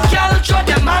bum. Girl, show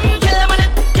them man. Kill them in it.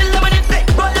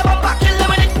 Roll the bumper. Kill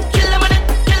them in it. Kill them in it.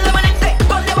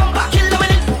 Roll the bumper. Kill them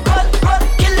in it. Roll.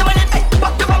 Kill them in it.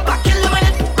 Pop the bumper. Kill them in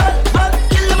it. Roll.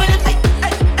 Kill them in it.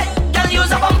 Girl,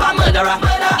 use a bumper murderer.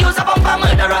 Use a bumper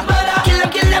murderer.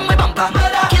 Kill them with bumper.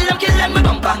 Kill them with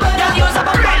bumper. Girl, use a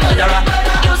bumper murderer.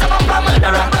 Use a bumper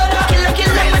murderer.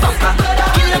 Kill them with bumper.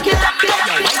 Kill them.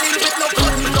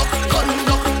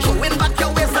 Throwing back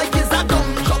your waist like it's a dumb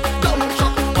truck.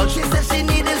 All she said she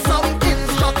needed some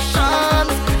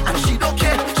instructions, and she don't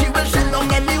care. She will shell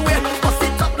long anywhere. Bust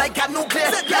it up like a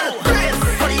nuclear. Girl, brace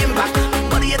for the impact.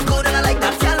 Body is good and I like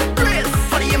that. Girl, brace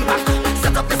for the impact.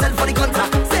 Set up yourself for the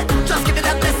contact. Set, just give it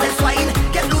that business.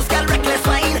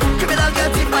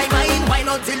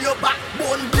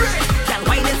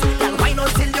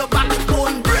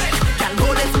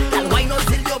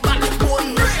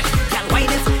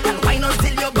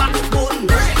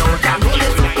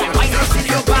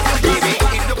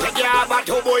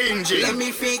 turbo engine. Let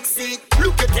me fix it.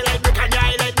 Look at the light, make a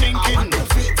eye like blinking. I want to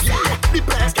fix it. The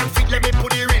price can fit, let me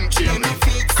put the wrench in. Let me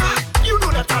fix it. You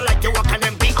know that I like you walk on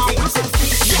them big things.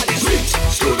 Yeah, it's rich.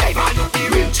 School life, I look the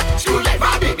rich. School life,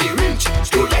 I baby rich.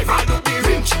 School life, I look the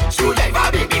rich. School life,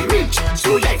 I baby rich.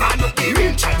 School life, I look the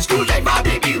rich. School life, I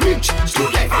baby rich. School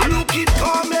life, I look it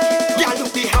coming. Yeah,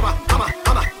 look the hammer, hammer,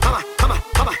 hammer, hammer, hammer,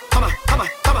 hammer, hammer, hammer,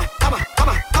 hammer,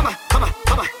 hammer, hammer, hammer,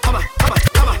 hammer, hammer,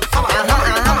 hammer, hammer,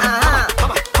 hammer,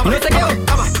 hammer. No te quedo.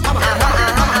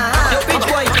 Yo, bitch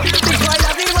boy,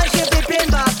 loving when she pippin'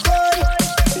 back.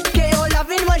 KO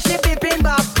loving when she pippin'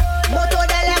 back. Moto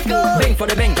de let's go. Bang for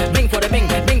the bang, bang for the bang,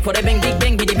 bang for the bang, big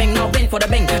bang, biddy bang. Now bang for the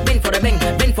bang, bang for the bang,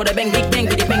 bang for the bang, big bang,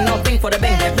 biddy bang. Now bang for the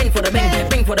bang, bang for the bang,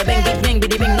 bang for the bang, big bang,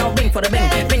 biddy bang. Now bang for the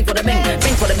bang, bang for the bang,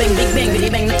 bang for the bang, big bang, biddy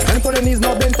bang. Bend for the knees,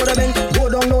 now bend for the bang. Go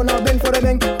down low, now bend for the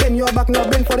bang. Bend your back, now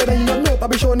bend for the bang. No,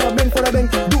 Papi show, now bend for the bang.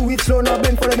 Do it slow, now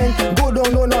bend for the bang. Go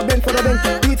down low, now bend for the bang.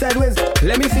 Do it sideways.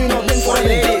 Let me see, now bend for the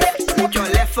bang. Ladies, put your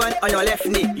left hand on your left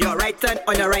knee, your right hand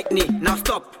on your right knee. Now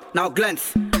stop, now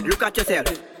glance, look at yourself.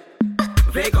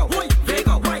 Vego,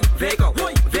 Vego, Vego, Vego,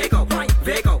 Vego,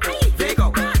 Vego, Vego,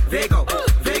 Vego, Vego,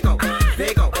 Vego,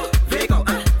 Vego,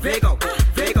 Vego,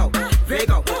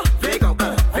 Vego, Vego,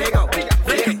 Vego,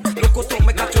 Vego. Loco tú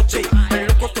me cachoche,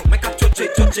 loco tú me cachoche,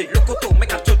 choche, loco tú me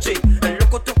cachoche,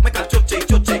 loco tú me cachoche,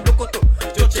 choche, loco tú,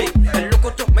 choche,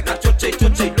 loco tú me cachoche,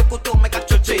 choche, loco tú me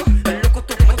cachoche, loco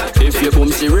tú me cachoche. If your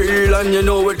boom's real and you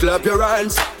know it, clap your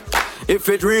hands. If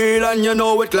it real and you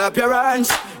know it, clap your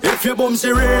hands. If your boom's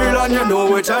real and you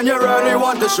know it and you really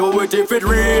want to show it. If it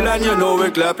real and you know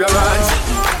it, clap your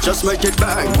hands. Just make it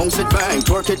bang, bounce it bang,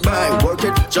 twerk it bang, work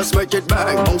it. Just make it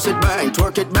bang, bounce it bang,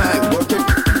 twerk it bang, work it.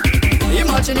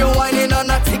 Imagine you whining on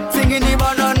a tick thing in the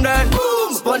van and then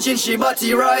boom, sponging she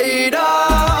body rider.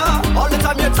 All the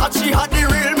time you touch, she had the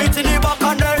real meat in the back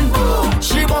and then boom,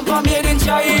 she bumper made in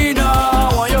China.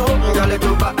 Want you, girl, it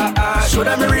over, show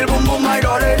them the real boom boom, my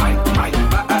darling.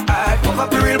 Pop up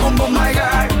the real boom boom, my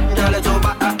girl. Girl, it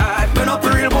over, burn up the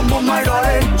real boom boom, my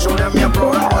darling. Show them your pro,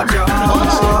 what you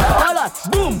Hola,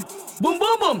 boom, boom,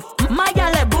 boom, boom. My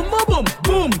girl, boom, boom, boom,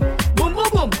 boom, boom, boom,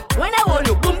 boom. When I hold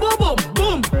you, boom, boom, boom,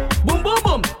 boom, boom, boom,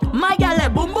 boom. My girl,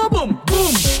 boom, boom, boom,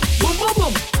 boom, boom, boom,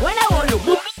 boom. When I hold you,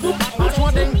 boom, boom. Watch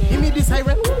one thing, give me this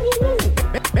siren.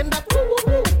 Bend that,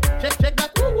 check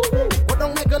that. Go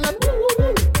down like a nut.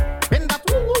 Bend that,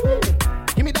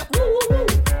 give me that.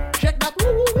 Check that,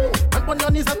 and on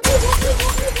your knees and.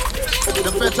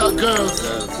 The feta girls,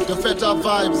 the feta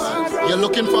vibes. You're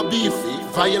looking for beef,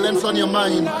 violence on your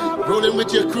mind. Rolling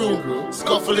with your crew,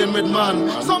 scuffling with man.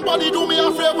 Somebody do me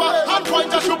a favor and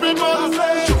point a stupid man.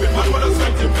 Stupid man, what a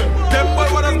sight in bed. Them boy,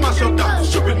 what a smash up that.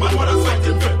 Stupid man, what a sight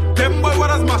in bed. Them boy, what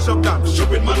a smash up that.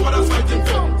 Stupid man, what a sight in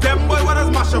bed. Them boy, what a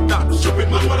smash up that. Stupid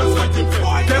man, what a sight in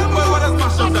bed. Them boy, what a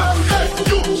smash up that. Hey,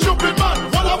 you stupid man,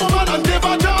 what a woman and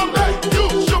never jam. Hey, you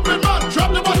stupid man,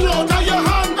 drop the bottle out of your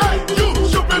hand. Hey, you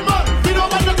stupid man, we don't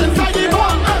want nothing inside the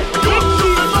van. Hey, you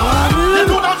stupid man, they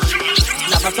know that shit.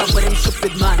 Never talk with them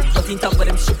stupid man, but he talk with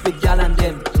them stupid gal and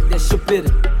them. They're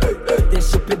stupid, they're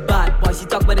stupid bad. Boys, he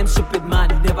talk with them stupid man,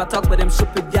 he never talk with them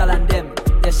stupid gal and them.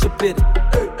 They're stupid,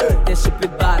 they're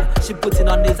stupid bad. She putting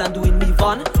on this and doing me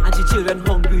fun, and she children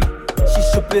hungry. She's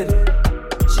stupid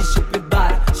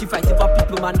bad. She fighting for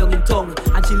people man down in town,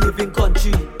 and she live in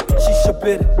country. She's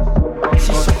stupid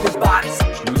bad.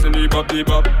 She using the bop,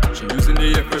 she using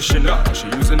the air freshener. She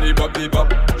using the bop,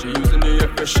 she using the air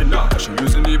freshener. She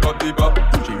using the bop,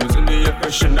 she using the air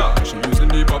freshener. She using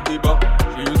the bop,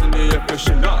 she using the air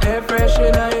freshener. Air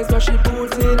freshener is what she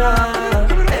puts in her.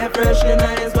 Air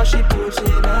freshener is what she puts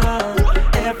in her.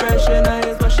 Air freshener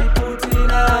is what she puts in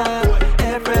her.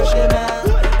 Air freshener.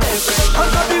 On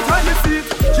top the toilet seat,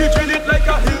 she drain it like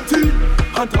a Hilti.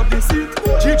 On top the seat,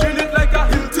 she drain it like a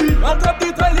Hilti. On top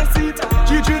the toilet seat,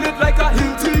 she drain it like a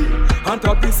Hilti. On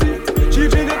top the seat, she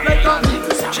drain it like a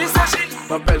Hilti. She said she.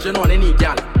 But Belgian on any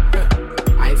gal.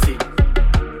 I see.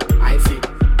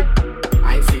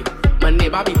 My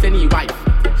neighbor beat any wife.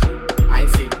 I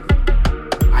see.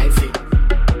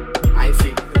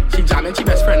 She jamming she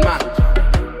best friend man.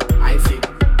 I see.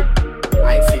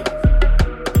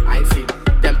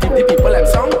 Them 50 people them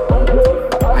song.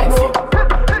 I see.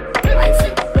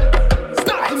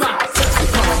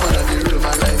 Panama and the real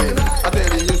man like me. I'm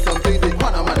telling you something, the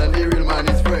Panama and the real man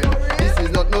is friend. This is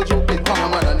not no joke, the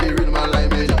Panama and the real man like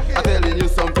me. I'm telling you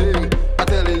something.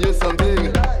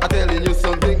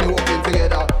 They're walking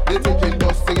together, they taking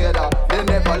bus together. They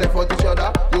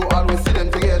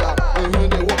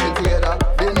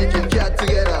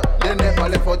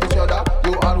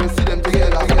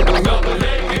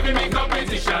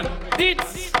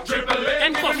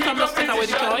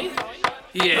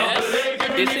Yes,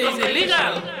 this is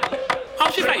illegal. How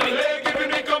she find it?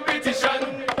 Giving me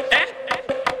competition. Eh?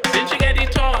 Since she get the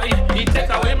toy, he take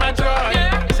away my joy.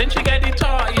 Yeah. Since she get the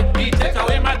toy, he take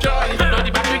away my joy. Now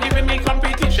the battery giving me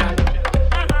competition.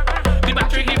 The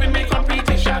battery giving me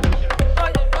competition.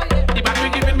 The battery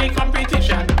giving me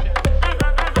competition.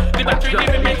 The battery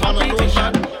giving me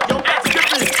competition.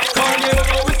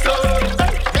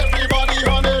 Everybody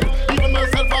on it, even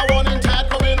myself I want in chat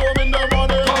coming home in the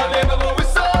morning.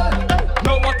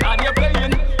 No, what are you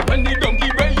playing? When the donkey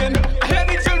braying, I hear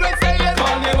the children saying,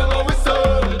 Carnival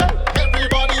whistle.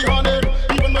 Everybody on it,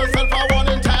 even myself I want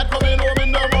in chat coming home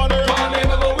in the morning.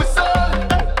 Carnival whistle.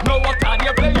 No, what are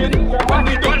you playing? When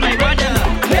the donkey braying.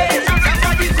 Hey,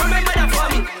 somebody call my mother for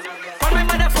me. Call my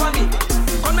mother for me.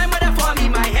 Call my mother for me.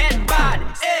 My head bad.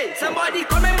 Hey, somebody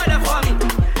call my mother for me.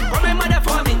 Call my mother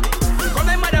for me. Call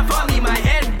my mother for me. My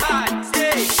head bad.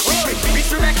 Hey, oh,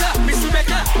 Miss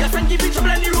Rebecca, your son give you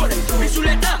trouble on the road. Miss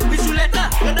Uletta,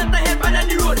 your daughter head bad on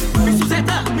the road. Miss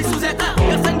Suzetta,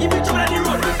 your son give you trouble on the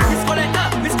road. Miss Coletta,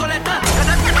 your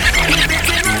daughter.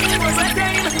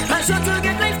 I shot to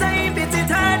get lifetime, it's it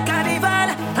hard carnival.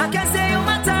 I can say you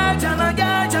matter,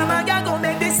 Jamaga, go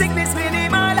make this sickness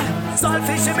minimal.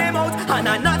 Saltfish in my mouth, and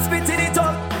I'm not spitting it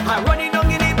up. I'm running down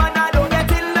in the man, I don't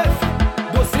get in left.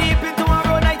 Go sleep into a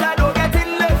road night, I don't get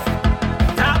in left.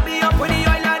 Tap me up with the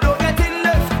oil, I don't get in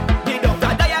left. The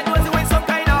doctor diagnosed with some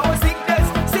kind of sickness.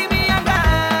 See me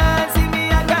again, see me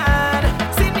again,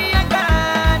 see me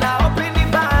again. I open the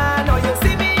van, oh you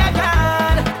see me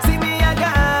again, see me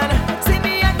again, see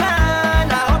me again.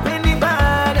 I open the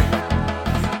van.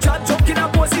 Jab joking a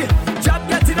pussy, jab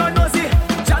getting on nosy,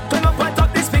 jab turn up and top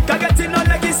the speaker getting on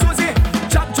like it's Susie.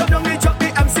 Jab down the jab the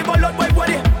MC ball boy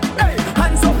body. Hey,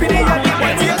 hands up in the air, the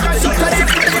body is a shot at it.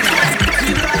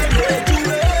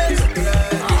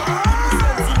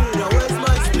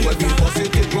 When we bust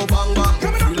it, it go bang bang.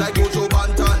 Feel like Ojo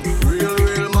Banton,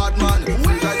 real madman.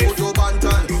 Feel like Ojo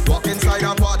Banton. Walk inside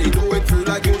a party, do it feel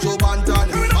like Ojo Banton.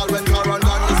 All when Karan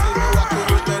done, you see me rocking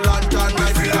with the lantern.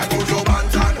 I feel like Ojo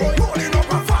Banton. Rolling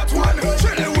up a fat one,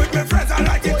 chilling with my friends. I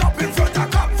like it up in front of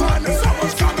Cap Van. So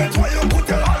much comments why you put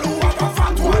tell all who have a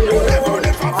fat one. Never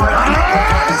live a fat one.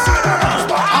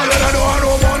 All of them don't have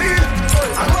no money.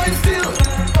 I'm going still.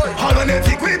 All of them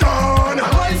think we done. I'm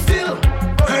going still.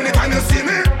 Anytime you see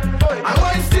me, I'm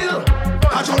going still.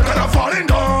 I drunk and I'm falling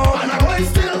down. And I'm going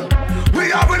still. We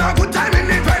having a good time in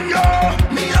the venue.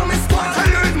 Me and my squad. Tell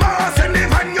you it's mass in the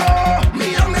venue. Me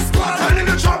and my squad. Telling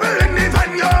the trouble in the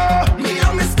venue. Me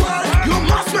and my squad. You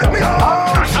must with me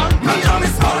up. Me and my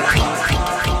squad.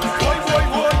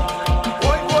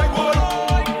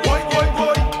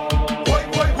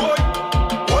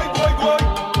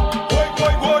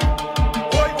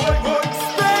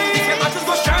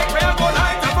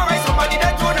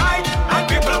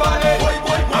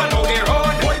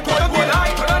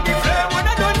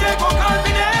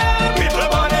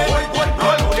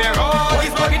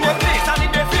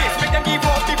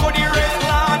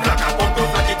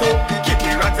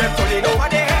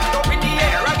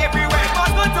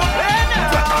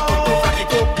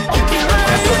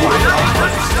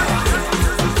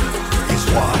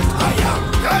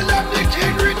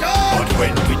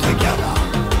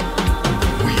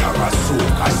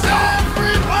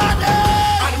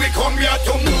 And we come here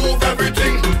to move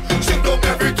everything, shake down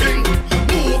everything,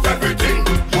 move everything,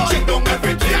 shake down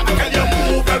everything. I tell you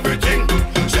move everything,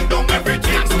 shake down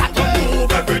everything, start to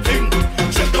move everything,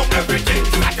 shake down everything.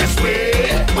 Start to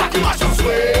sway, body mash up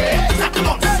sway, start to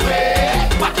bump sway,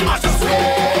 body mash up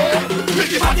sway. Make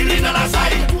the body lean on our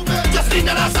side, just lean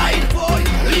on our side,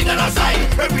 lean on our side,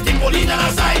 everything will lean on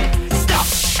our side. Stop,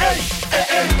 hey, hey,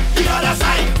 hey, the other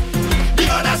side,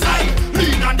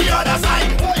 lean on the other side.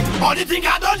 All the thing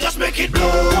I done, just make it blow.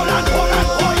 Hold on, boy.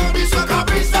 This sucker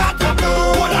be start to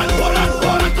blow. Hold on.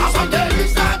 Cause someday we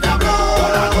start to blow.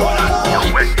 Hold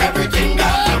on, boy. Everything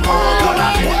got to blow. Hold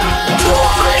on.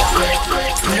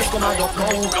 Please come and up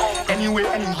now. Anyway,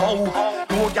 anyhow.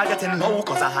 No girl getting low,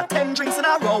 cause I had 10 drinks in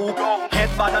a row. Head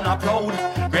bad and a proud.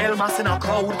 Real mass in a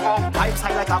crowd. Vibes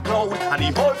high like a cloud. And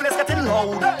the whole place getting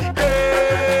loud.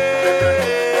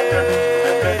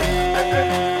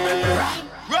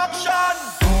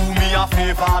 A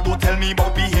favor, don't tell me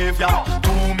about behavior.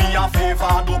 Do me a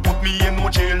favor, don't put me in no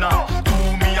jail now. Do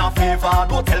me a favor,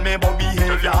 don't tell me about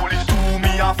behavior. Do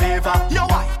me a favor, yo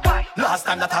why? Last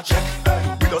time that I check,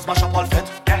 we just mash up all fit.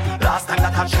 Last time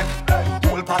that I check,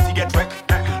 whole party get wrecked.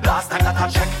 Last time that I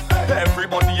check,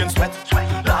 everybody in sweat.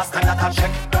 Last time that I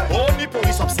check, only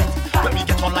police upset. When we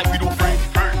get on like we don't afraid,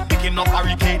 picking up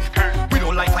barricade. We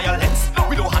don't like violence,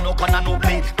 we don't have no gun and no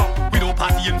blade. We don't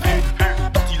party in vain,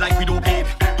 dirty like we don't pay.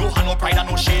 No pride and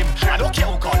no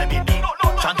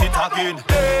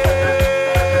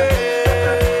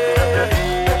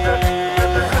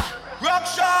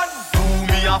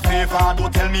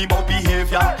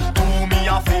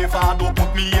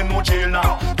put me in no jail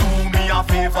now. Do me a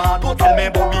favor, don't tell me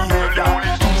about behavior.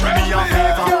 Do me a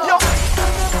favor.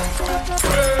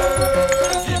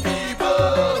 Crazy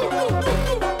people,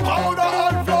 powder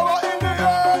and flour in the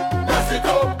air. Mess it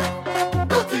up,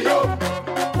 dirty up.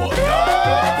 What's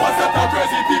that? The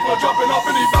crazy people jumping up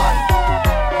in the van.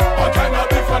 What kind of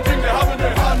different thing they have in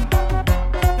their hand?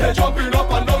 They're jumping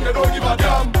up and down, they don't give a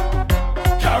damn.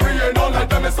 Carrying on like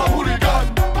them is a hooligan.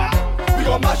 We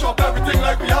gon' mash up everything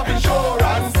like we have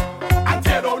insurance, and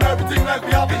tear down everything like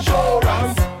we have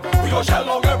insurance. We gon' shell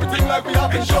out everything like we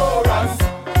have insurance.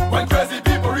 When crazy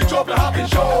people reach up, they have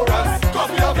insurance, cause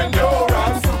we have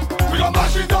endurance. We gon'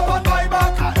 mash it up and buy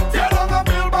back, tear down and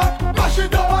build back. Mash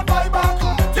it up and buy back,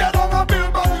 tear down and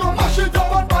build back. We gon' mash it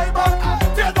up and buy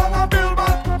back, tear down and build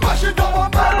back. Mash it up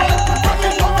and buy back, break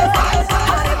it down and buy back.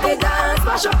 And if the dance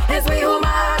mash up, it's we who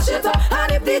mash it up.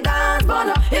 And if the dance burn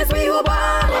up, it's we who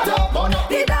burn it up.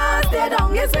 The dance tear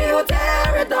down, it's we who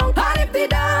tear it down. And if the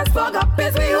dance fuck up,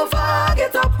 it's we who fuck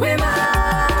it up. We mad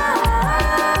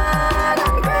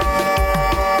and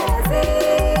crazy.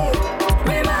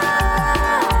 We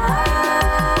mad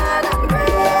and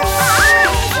crazy.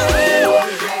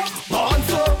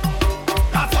 Answer,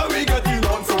 that's how we get the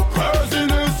answer.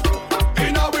 Craziness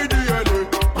in our DNA.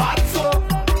 Answer,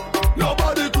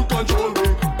 nobody could control me.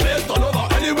 Place all over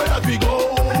anywhere that we go.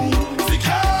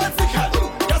 Sickhead,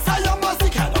 yes I am a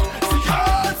sickhead.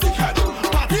 Sickhead,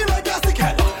 party like a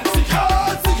sickhead.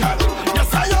 Sickhead,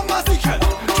 yes I am a sickhead.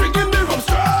 Drinking the rum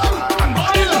strong and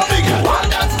body like big head. One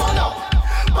dance burn up,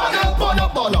 burn up, burn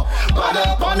up, burn up, burn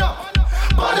up, burn up,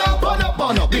 burn up, burn up,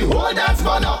 burn up. The whole dance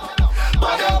burn up.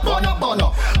 Burn up, burn up, burn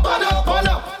up, burn up, burn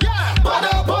up, burn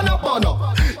up, burn up, burn up.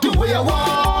 Do what you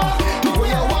want, do what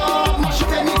you want, mash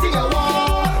up anything you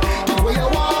want. Do what you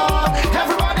want,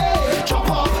 everybody jump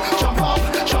up, jump up,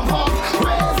 jump up,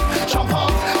 raise, jump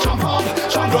up, jump up,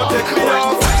 jump up. Don't take me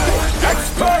off,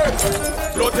 expert.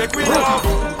 Don't take me off,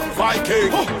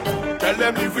 Viking. Tell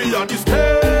them if we on the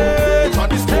stage, on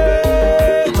the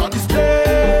stage, on the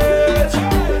stage.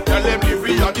 Tell them if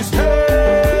we on the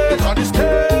stage, on the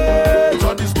stage,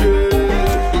 on the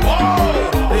stage.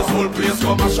 Wow, this whole place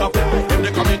come mash up. If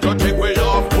they come in to take way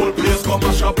off, whole place come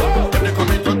mash up. If they come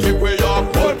in to take way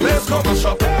off, whole place come mash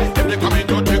up. If they come in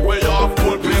to take way off,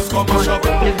 whole place come mash up.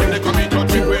 If they come in to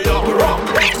take way off,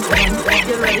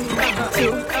 Get ready,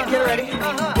 two, get ready.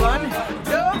 1,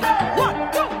 2,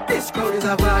 1, 2. This crowd is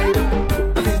a vibe.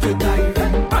 I feel to dive.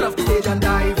 All off the stage and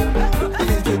dive. I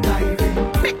feel to dive.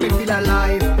 Make me feel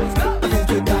alive. I feel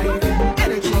to dive.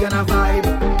 Energy and a vibe.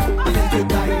 I feel to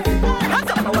dive.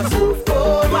 I was so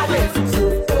over this, so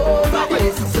over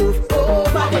this, so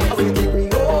over this. I will take me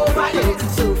over this,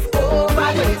 so over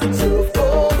this, so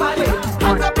over this.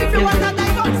 Hands up if you want to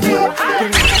dive on stage.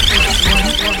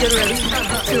 Get ready,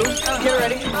 2, get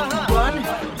ready. 1,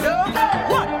 2,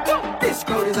 1, 2. This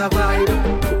crowd is a vibe.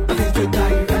 I feel to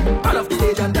dive. All off the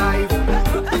stage and dive.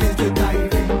 I feel to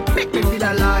dive. Make me feel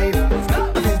alive.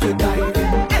 I feel to dive.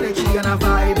 Energy and a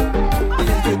vibe. I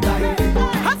feel to dive.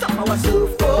 I was so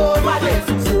over this,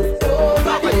 so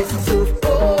over this, so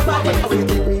over this. I will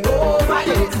take me over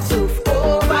this, so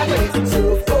over this, so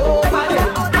over this.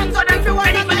 Hands on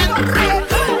everyone and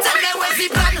Tell me where's the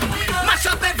plan? Mash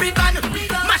up every band,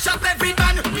 mash up every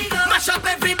band, mash up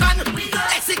every band.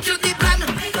 Execute the plan.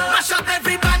 Mash up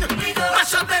every band,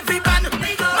 mash up every band,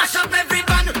 mash up every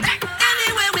band.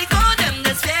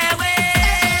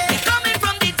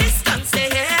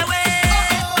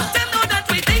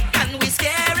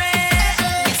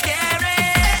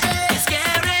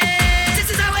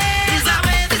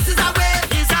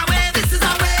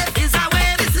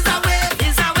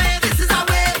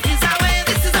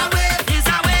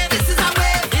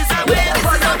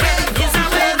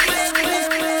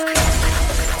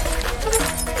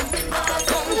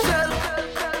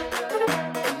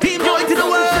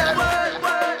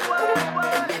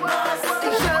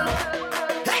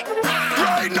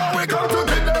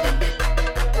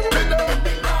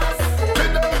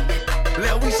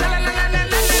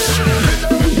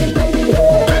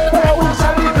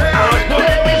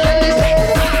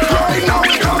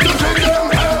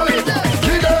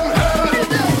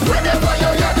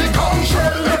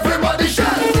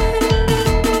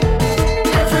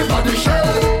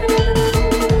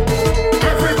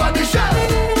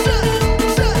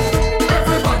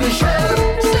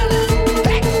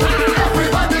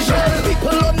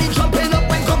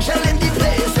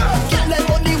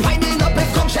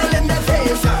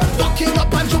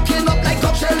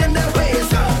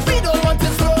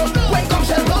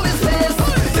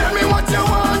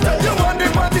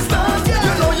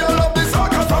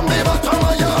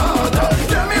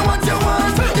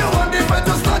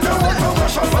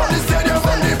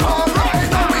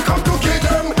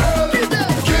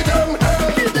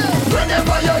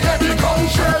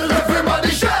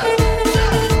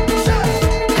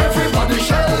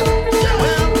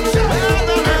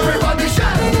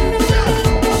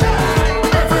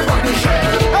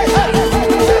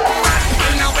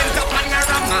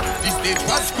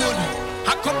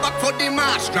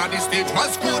 Maskra, the stage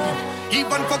was good.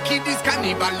 Even for kiddies,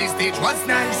 Carnival, the stage was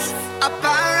nice. A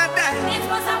paradise. It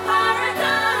was a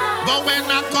paradise. But when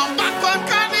I come back on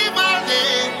Carnival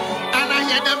Day, and I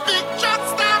hear the big trucks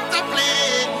start to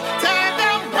play, tell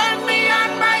them when me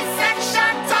and my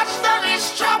section touch the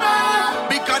rich trouble.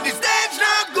 Because the stage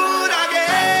not good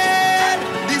again.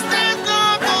 The stage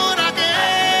not good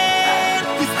again.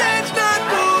 The stage not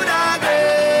good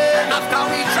again. After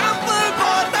we trample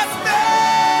for the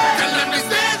stage, tell them the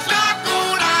stage not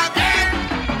good again.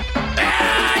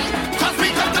 Hey, 'cause we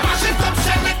come to mash it up,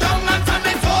 shell it down and turn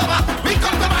it over. We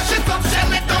come to mash it up,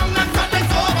 shell it down and turn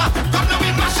it over. Come now we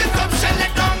mash it up, shell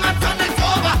it down and turn it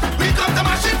over. We come to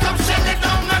mash it up, shell it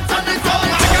down and turn it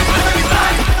over.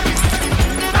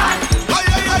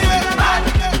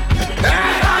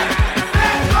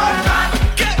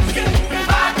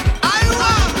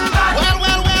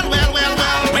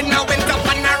 When I went up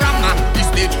Panorama, the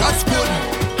stage was good.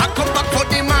 I come back for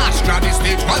the Maskra, the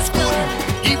stage was good.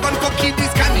 Even for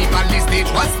kiddies, Carnival, the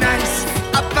stage was nice.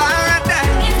 A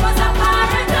paradise. It was a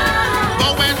paradise.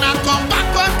 But when I come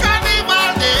back on Carnival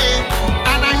Day,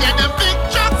 and I hear the big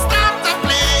trucks start to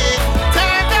play,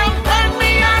 tell them when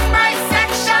me and my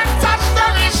section touch the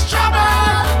rich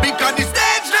trouble. Because the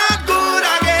stage not good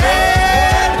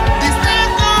again. The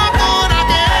stage not good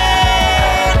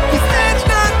again. The stage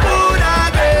not good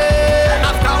again.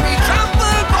 After we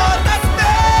trample for the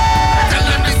stage, tell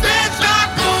them the stage not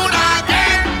good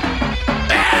again.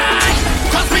 Hey,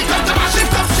 'cause we come to mash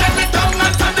it up, shell it down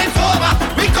and turn it over.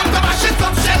 We come to mash it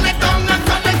up, shell it down and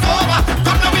turn it over.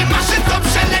 Come now we mash it up,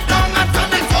 shell it down and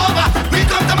turn it over. We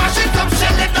come to mash it up,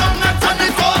 shell it down and turn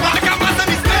it over. Make a mass on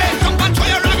the stage, jump and throw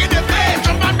your rag in the face.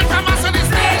 Jump and make a mass on the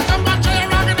stage, jump and throw your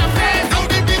rag in the face. Now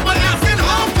the people asking,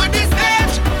 how could this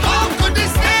stage? How could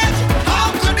this stage? How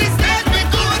could this stage be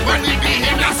good when we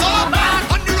behave so bad?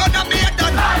 On the road I made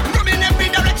done, from in every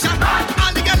direction.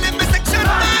 All the girls in my section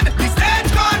bad. The stage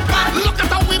gone bad. Look at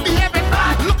how we behaving.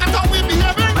 Look at how we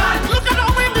behaving. Look at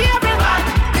how we behaving.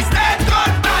 The stage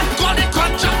gone bad. Call the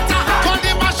contractor, call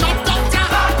the mash-up doctor,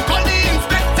 call the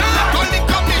inspector, call the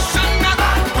commissioner,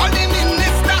 call the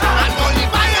minister, and call the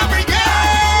fire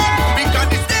brigade. Because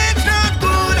the stage not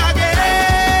good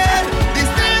again. The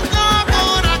stage not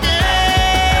good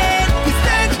again. The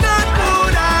stage not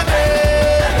good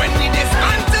again. When we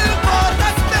dismantle for the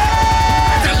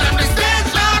stage, tell them the stage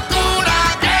not good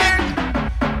again.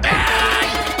 Hey,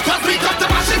 'cause we come to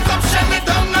mash it up, shell it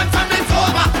down and turn it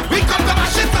over. We come to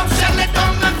mash it up, shell it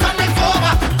down and turn it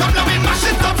over. Come now we mash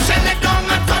it up, shell it down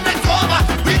and turn it over.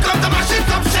 We come to mash it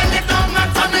up, shell it down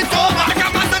and turn it over. Make a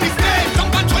mass on the stage,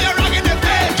 jump and throw your rag in the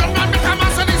face. Jump and make a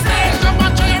mass on the stage, jump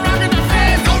and throw your rag in the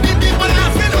face. Now the people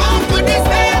asking, how could this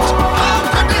stage? How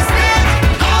could this stage?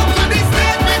 How could this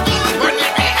stage be good when we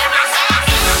behave as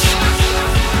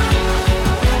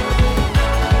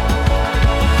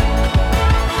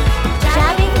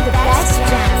Jamming the best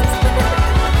jams.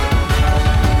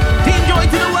 Enjoy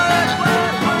to the world.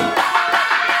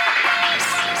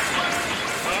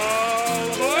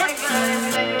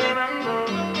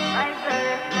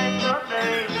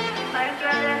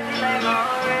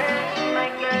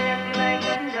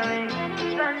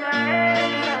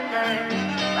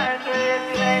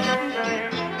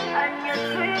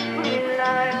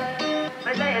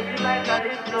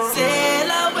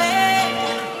 Sail away,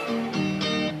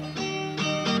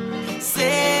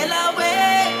 sail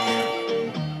away,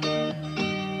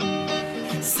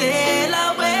 sail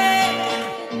away,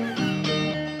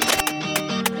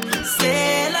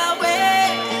 sail away,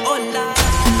 oh Lord.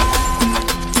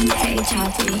 Hey,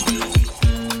 Chauncey.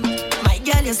 My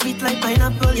girl, you're sweet like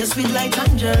pineapple, you're sweet like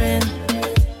tangerine.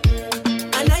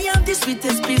 And I have the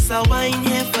sweetest piece of wine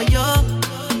here for you.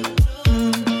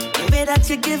 The way that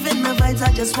you're giving me vibes,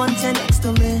 I just want you next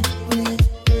to me.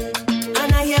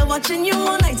 And I hear watching you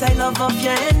all night, I love off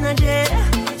your energy.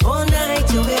 All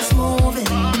night, your waist moving.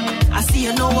 I see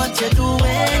you know what you're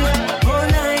doing. All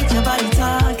night, your body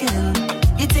talking.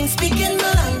 You think speaking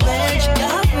my language, you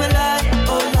have me like,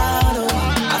 oh Lord,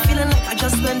 oh. I'm feeling like I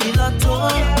just went the lotto.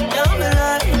 You have me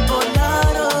like, oh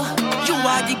Lord, oh. You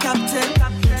are the captain,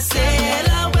 sail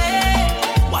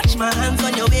away. Watch my hands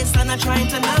on your waist and I'm trying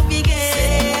to navigate.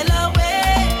 Sail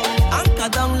away, anchor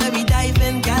down, let me dive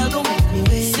in, girl, don't make me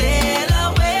wait. Sail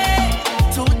away,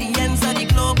 to the ends of the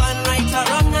globe and right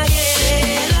around again.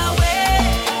 Sail away,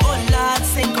 oh Lord,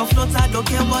 sink or float, I don't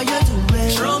care what you're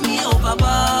doing. Throw me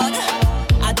overboard,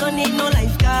 I don't need no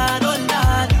lifeguard, oh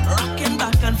Lord. Rocking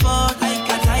back and forth like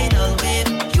a tidal wave.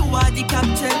 You are the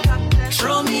captain,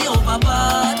 throw me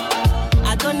overboard.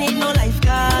 I don't need no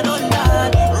lifeguard, oh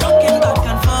Lord. Rocking back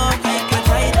and forth like a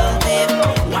tidal wave.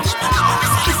 Watch, watch,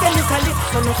 watch. She said, "Look a lick,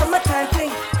 so no summertime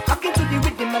fling.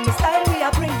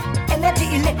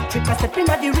 I step in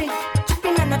at the ring,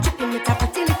 tripping and not tripping with a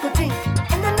pretty little thing.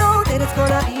 And I know that it's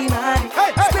gonna be my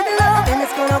day. Spread the love and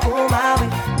it's gonna go my way.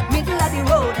 Middle of the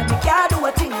road and we can't do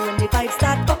a thing when the vibes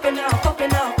start popping out,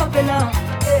 popping out, popping out.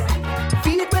 Yeah.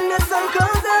 Feel it when the sun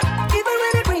comes up, even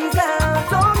when it rains out.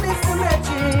 Don't miss the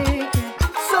magic.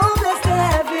 So blessed to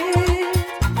have it.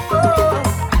 Oh.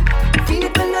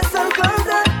 Feel it when the sun comes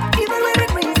up, even when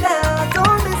it rains out.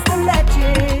 Don't miss the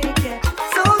magic.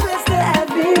 So blessed to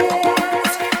have it.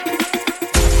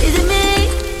 Is it me?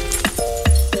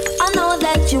 I know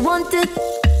that you want it.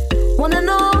 Wanna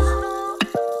know?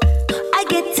 I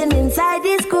getting inside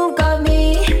this groove got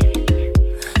me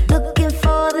looking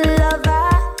for the love I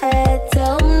had.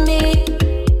 Tell me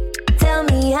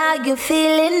how you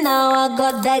feeling now. I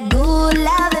got that good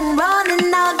love and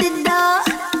running out the door,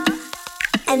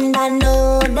 and I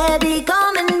know they'll be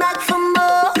coming back for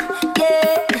more.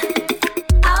 Yeah,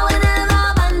 I will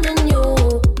never abandon you.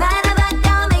 Matter of fact,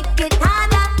 I'll make it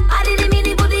harder. I didn't mean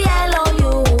to put the hell on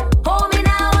you. Hold me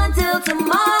now until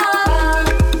tomorrow.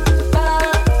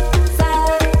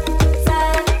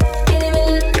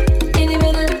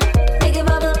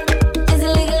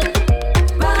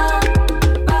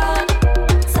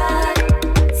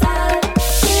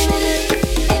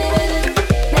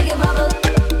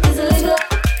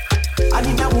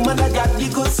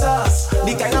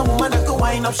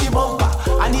 Up she bumper.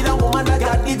 I need a woman that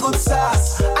got the good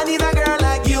sauce. I need a girl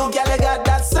like you, girl, you got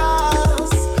that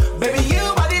sauce. Baby, you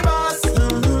are the boss.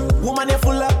 Woman, you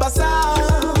full up of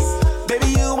sauce. Baby,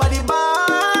 you are the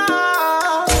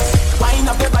boss. Wind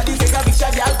up your body, take a picture,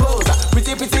 girl, pose.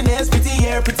 Pretty, pretty nails, pretty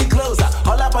hair, pretty clothes.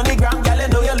 All up on the ground, girl, you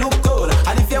know you look good.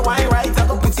 And if you wine right, I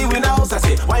go put you in a house. I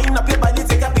say, wind up your body,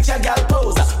 take a picture, girl,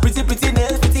 pose. Pretty, pretty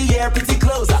nails, pretty hair, pretty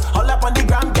clothes. All up on the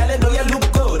ground, girl, you know you look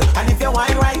good. And if you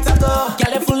wine right, I go.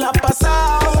 Full up of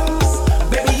sauce,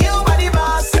 baby, you are the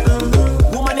boss.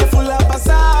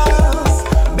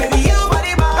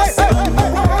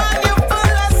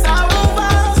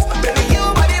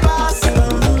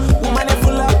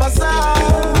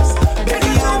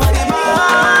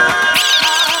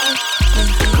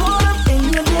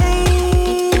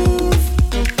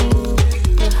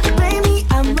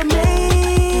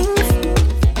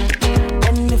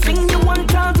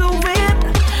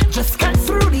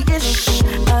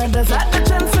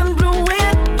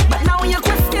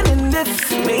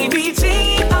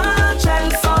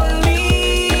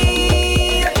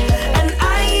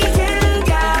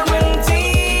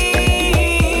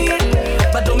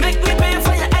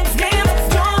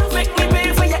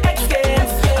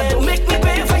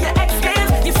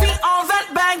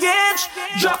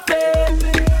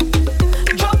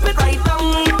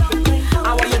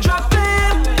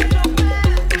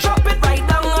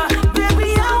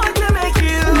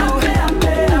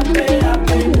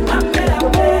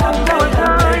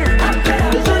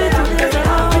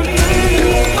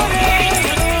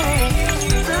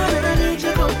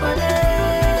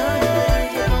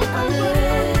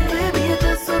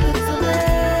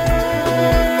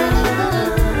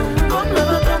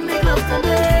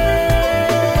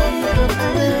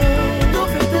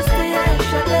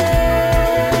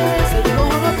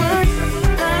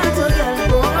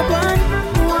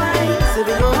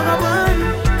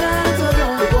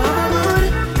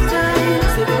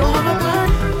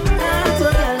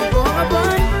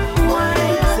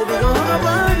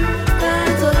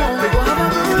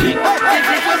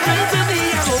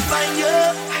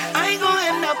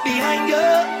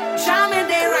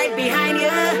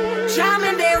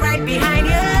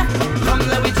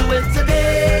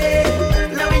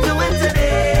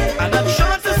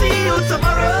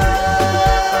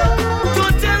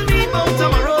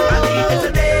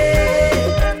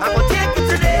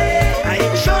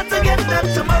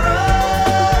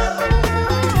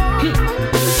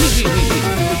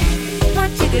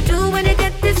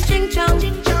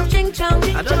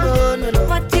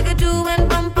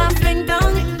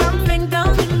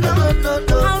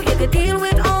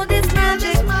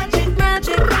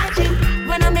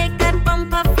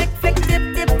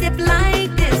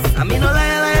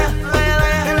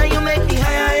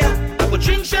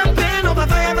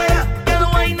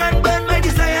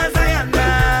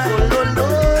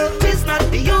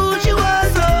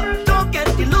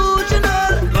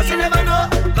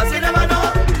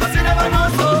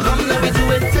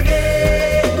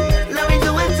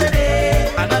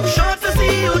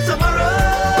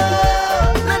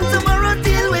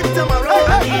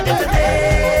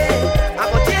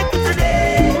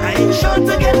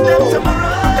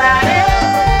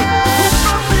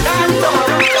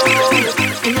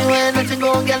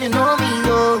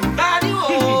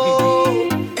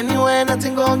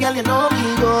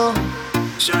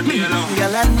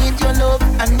 need your love,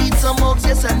 I need some hugs,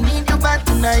 yes, I need you back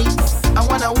tonight. I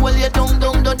wanna hold you down,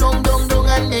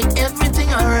 and make everything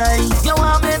alright. You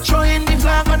want me throwing the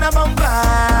flag on the bumper,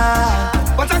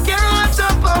 but I can't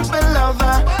talk about my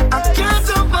lover. I can't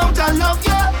talk about I love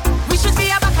you. We should be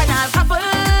a bacchanal couple.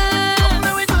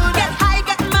 Get high,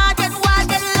 get mad, get wild,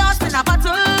 get lost in a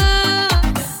bottle.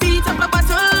 Beat up a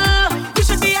bottle. We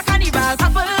should be a carnival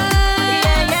couple.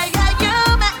 Yeah, you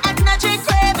my energy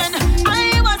craving.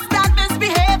 I was that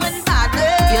misbehaving badly.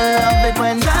 You love it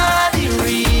when daddy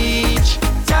reach.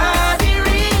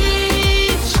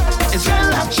 It's your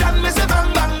love jam, me say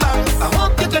bang bang bang. I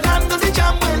hope you can handle the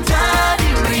jam when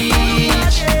daddy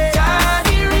reach.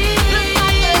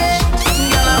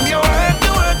 Girl, I'm your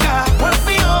worker, work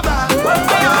me over.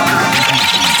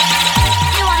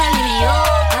 You wanna leave me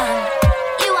open,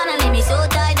 you wanna leave me so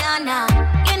tied down now.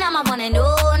 You know my one and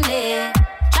only.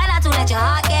 Try not to let your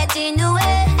heart get in the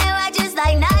way. And we're just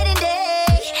like night and day.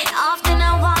 Often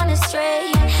I wanna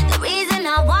stray. The reason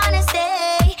I wanna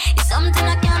stay is something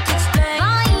I can't explain.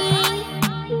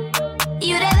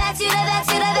 You the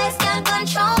best, can't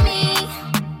control me.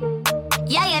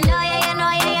 Yeah, you know,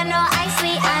 I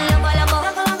sweet and loco.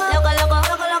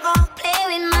 Play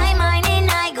with my mind and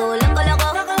I go loco.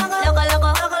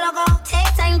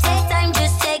 Take time,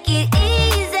 just take it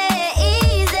easy.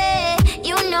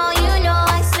 You know,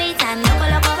 I sweet and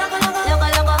loco.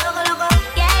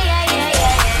 Yeah.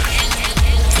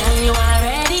 Girl, you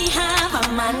already have a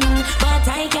man, but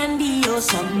I can be yours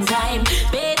sometime.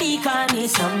 Baby, call me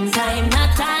sometime,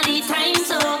 not all the time.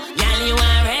 So, girl, you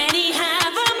already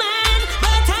have a man,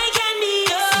 but I can be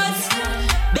yours.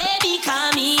 Baby, call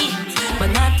me, but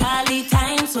not all the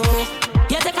time. So,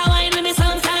 you take a wine with me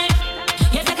sometime,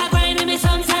 you take a grind with me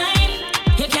sometime,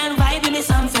 you can vibe with me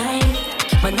sometime,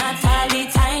 but not all the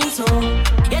time. So,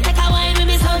 you take a wine with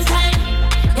me sometime,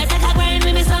 you take a grind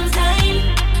with me sometime,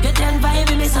 you can vibe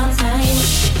with me sometime,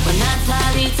 but not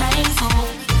all the time. So,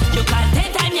 you got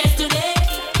 10 time yesterday,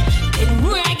 then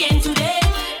more again today.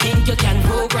 Think you can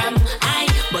program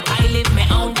but I live my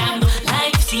own damn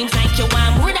life. Seems like you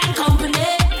want more than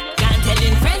company. Can't tell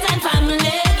in friends and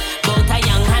family about a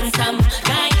young handsome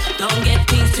guy. Don't get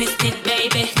things twisted,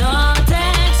 baby. Don't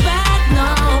expect no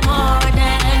more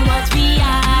than what we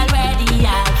already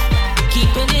have.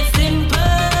 Keeping it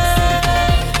simple.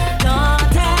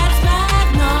 Don't expect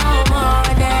no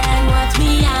more than what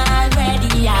we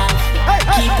already have.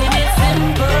 Keeping it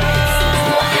simple.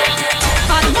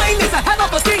 And wine is a hell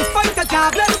of a thing. Fight the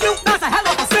devil, you, that's a hell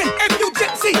of a sin. If you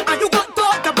gypsy and you got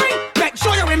thought to bring, make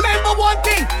sure you remember one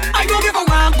thing. I don't give a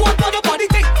damn what nobody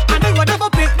think. And I whatever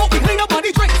bit, but we clean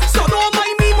nobody drink. So don't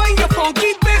mind me, mind your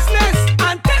funky business.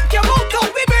 And take your mouth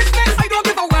out the business. I don't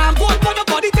give a damn what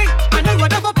nobody think. And I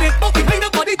whatever bit, but we clean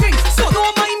nobody think. So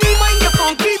don't mind me, mind your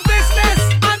funky business.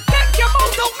 And take your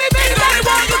mouth out the business. I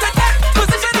want you to take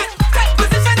position and bang,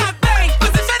 position and bang,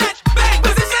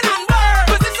 position and word,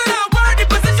 position and word, the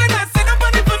position and sit up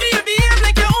on it for me and behave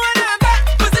like you own and back.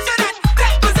 Position and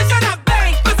take position and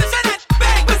bang, position and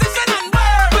bang, position and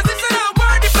word, position and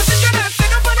word, the position and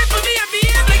sit up on it for me and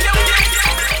behave like you own and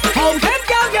back. How them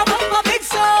girl you bump a big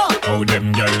so? How them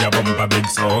girl you bump a big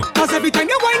so? Cause every time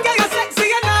you whine, girl, you're sexy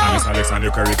enough. Miss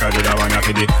Alexander Curry, cause you the one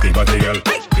for the big body girl,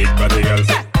 big body girl,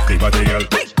 big body girl,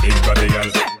 big body girl,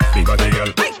 big body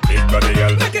girl, big body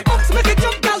girl. Make it bounce, make it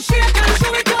jump, girl, shake and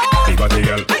show it off. Big body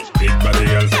girl, big body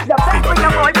girl, big body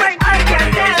girl,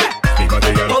 big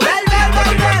body girl, big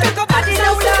body girl. Take a body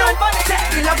down, Take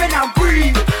the loving and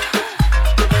breathe.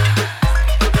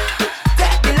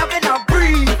 Take the loving and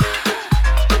breathe.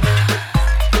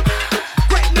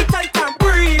 Grip me tight and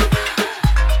breathe.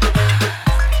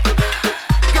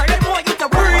 Girl, I want you to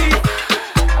breathe.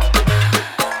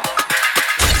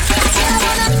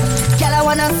 Girl, I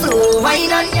wanna slow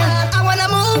wine on ya. I wanna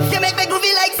move, you make me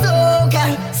groovy like soca.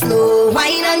 Slow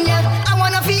wine on ya. I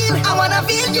wanna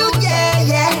feel you,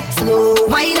 yeah. Slow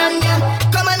wine on ya.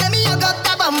 Come on, let me hug up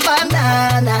the bumper,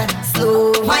 nah.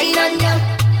 Slow wine on ya.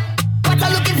 What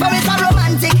I'm looking for is a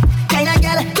romantic kind of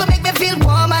girl to make me feel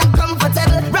warm and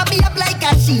comfortable. Wrap me up like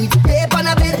a sheet, tape on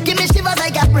a bed. Give me shivers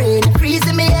like a brain freeze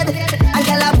in me head. And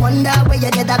girl, I wonder where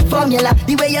you get that formula.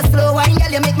 The way you slow wine,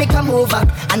 girl, you make me come over.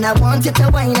 And I want you to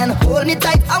wine and hold me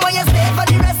tight. I want you stay for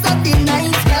the rest of the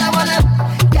night.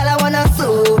 Girl, I wanna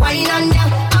slow wine on ya.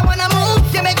 I wanna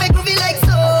move, you make me groovy like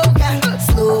soca.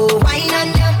 Slow wine on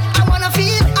ya. I wanna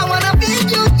feel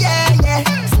you, yeah.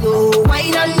 Slow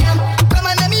wine on ya. Come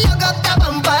on, let me hug up the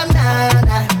bumper,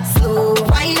 nah. Slow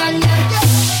wine on ya.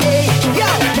 Hey, yo,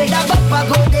 take that bumper,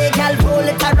 go there, girl. Roll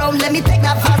it around, let me take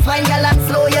that fast wine, girl, and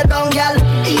slow you down, girl.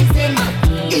 Ease in,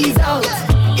 ease out,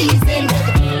 ease in,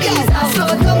 ease out.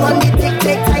 Slow down on the tick,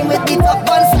 take time with the top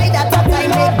one side.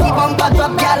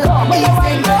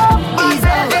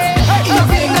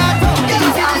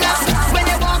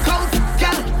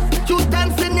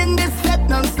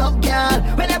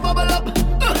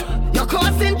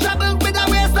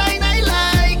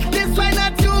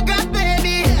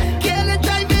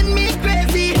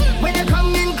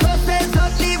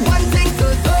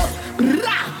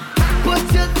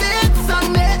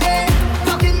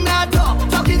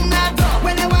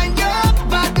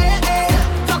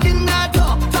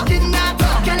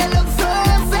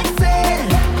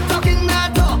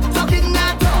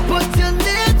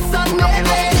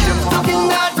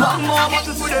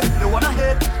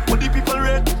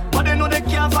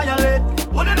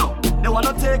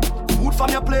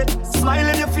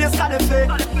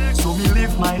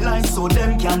 nice so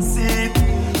them can see it.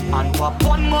 And pop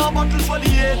one more bottle for the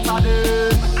hate of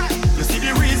them. You see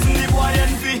the reason the boy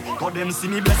envy, cause them see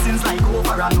me blessings like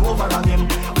over and over again,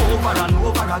 over and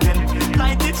over again.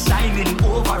 Light it shining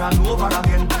over and over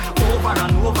again, over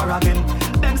and over again.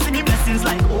 Them see me blessings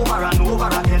like over and over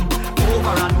again,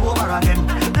 over and over again.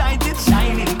 Light it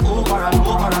shining over and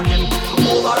over again,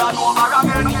 over and over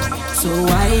again. So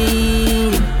why,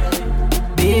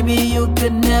 baby, you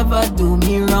could never do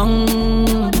me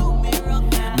wrong.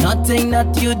 Nothing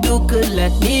that you do could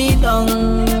let me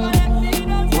down.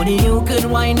 Only you could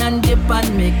whine and dip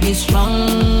and make me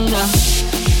stronger.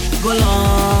 Go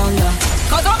longer.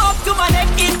 Cause I'm up to my neck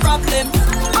in problems,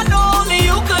 and only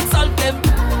you could solve them.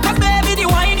 Cause baby, the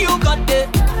wine you got there,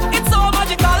 it's so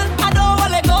magical, I don't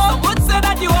wanna let go. Some would say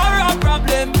that you are a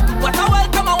problem, but I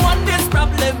welcome I want this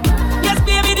problem. Yes,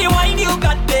 baby, the wine you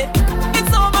got there, it's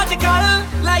so magical.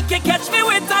 Like you catch me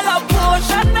with a love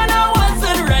potion and I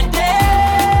wasn't ready.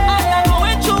 I am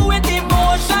going through with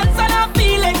emotions and I'm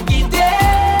feeling giddy.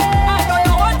 I don't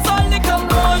know what's all the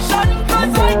commotion,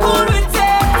 cause I could with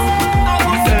sex. I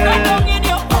was right down in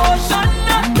your ocean,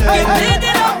 you did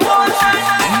it a portion.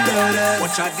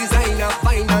 Watch her designer,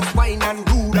 finance, wine and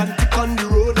rude and tick on the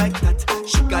road like that.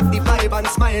 She got the vibe and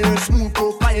smile and smooth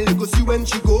profile. You go see when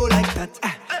she go like that.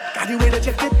 Got the way that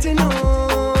you're getting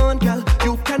on, girl.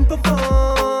 You can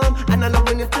perform, and I love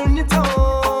when you turn it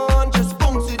on. Just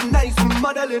bounce it nice and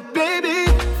model it, baby.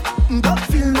 Don't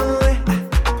feel no way,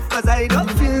 cause I don't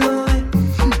feel no way.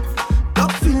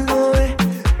 Don't feel no way.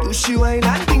 Do she wine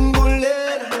and dingle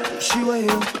it? Do she wine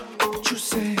up? You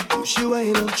say. Do she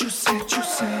wine up? You say. Do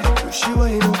she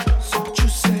wine up? So you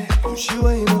say. Do she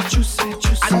wine up? You say.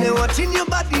 And they watching your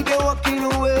body, they walking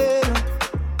away.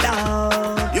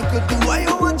 Down. You could do what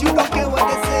you want, you don't care what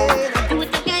they say. Do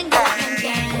it again, go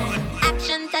again.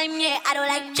 Action time, yeah, I don't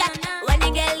like chat. When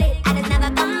you get lit, I just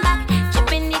never come back.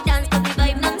 Chipping the dance, cause we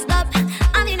vibe non-stop.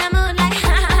 I'm in a mood like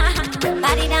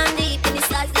body down deep in the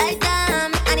stars like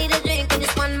damn. I need a drink and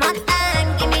just one more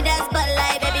time. Give me that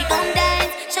spotlight, baby, come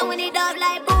dance. Showing it up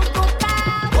like boom, boom,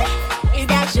 pow. Is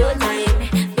that showtime?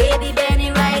 Baby, bend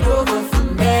it right over for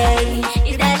me.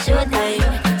 Is that showtime?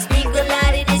 Speak the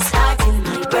light of this heart in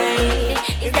my brain.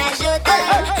 Is that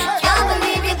showtime? Can't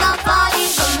believe you gon' fall in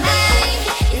for me.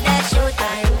 Is that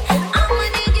showtime? I'ma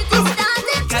need you to start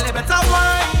it. Girl, you better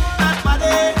wine that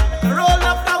body. Roll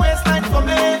up the waistline for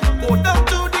me. Go down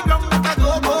to the ground like a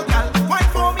go-go, girl. Wine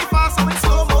for me fast so in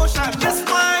slow motion. Just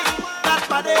wine that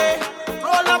body.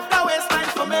 Roll up the waistline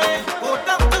for me. Go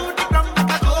down to the ground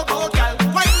like a go-go, girl.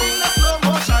 Wine in the slow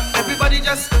motion. Everybody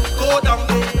just go down,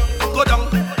 go down,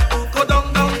 go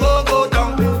down, down, go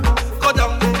down, go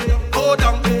down, go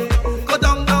down, go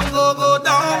down, down, go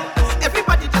down.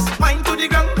 Everybody just wine to the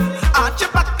ground. Arch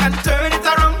your back and turn it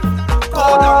around. Go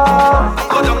down,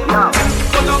 go down,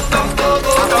 go down, down, go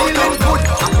down. I'm feeling good,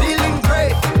 I'm feeling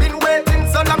great. Been waiting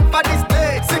so long for this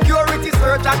day. Security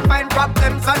search and find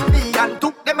problems on me and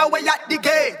took them away at the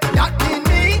gate. That mean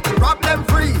me, problem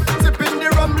free. Sipping the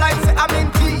rum like say I'm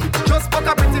in tea. Just put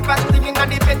a pretty fat thing in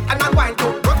the bed and I wine to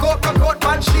rock out,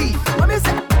 man, she. What me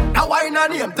say? Now wine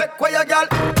and name, take away your girl.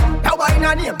 Now wine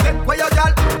and name, take away your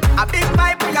girl. A big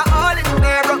vibe, we are all in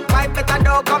there. Rock vibe, better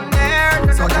don't come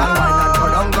near. So girl,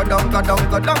 wine and go down, go down,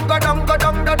 go down, go down, go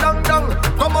down, go down, go down, down.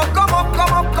 Come up, come up,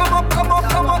 come up, come up, come up,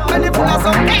 come up. When you pull us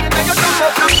up, then you jump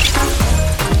up.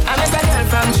 I met a girl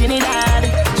from Trinidad.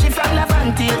 She from La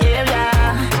Frontier area.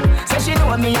 Say she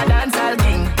know me a dancehall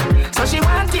king, so she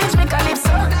want teach me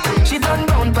calypso. She turn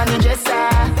round pon the dresser.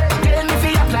 Tell me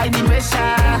fi apply the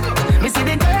pressure. Me see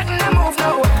the curtain a move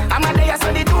now. I'm a there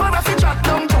so the door of the drop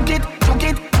down. Took it, took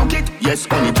it, took it. Yes,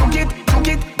 only took it, took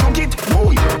it, took it.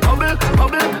 Boy, bubble,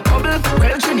 bubble, bubble.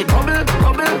 Well, she need bubble,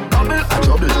 bubble, bubble, a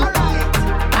trouble.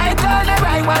 I told her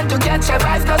I want to catch her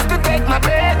eyes just to take my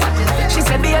breath. She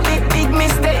said, baby, big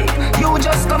mistake. You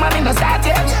just come and me no start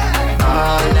yet.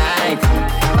 All night,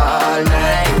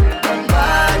 party,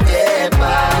 party,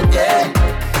 party.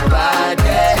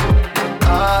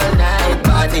 All night,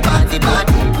 party, party,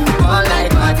 party. All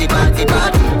night, party, party,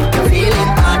 party. You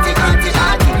feeling party, party,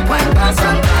 party. One pass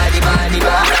on body, body,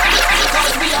 body.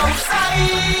 Cause we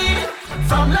outside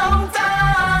from long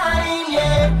time,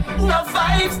 yeah. No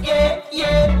vibes, yeah,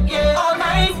 yeah, yeah. All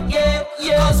night, yeah,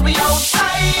 yeah. Cause we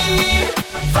outside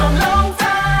from long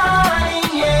time,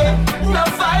 yeah. No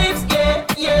vibes, yeah,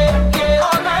 yeah, yeah.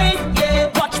 All night, yeah.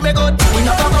 Watch me go. We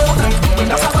knock a bottle, we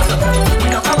knock a bottle, we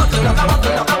knock a bottle, knock a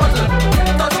bottle, knock a bottle.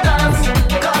 Touch dance,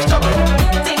 cause trouble.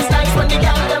 Things nice when the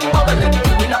girl them bubbling.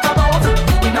 We knock a bottle,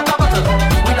 we knock a bottle,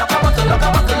 we knock a bottle, knock a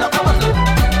bottle, knock a bottle.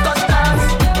 Touch dance,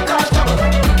 cause trouble.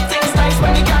 Things nice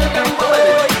when the girl them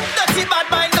bubbling. Dirty bad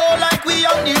mind know like we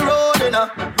on the road.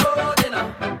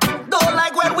 Don't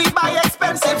like when we buy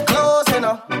expensive clothes, you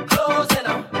know.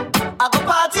 I go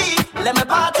party, let me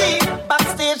party.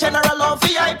 Backstage, general or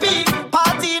VIP.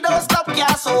 Party, don't stop,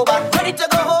 can't sober. Ready to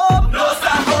go home? No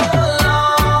stop, hold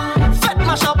on. Fed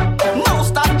mash up, no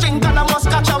stop, drink and I must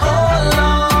catch up. Hold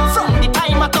on. From the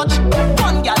time I touch,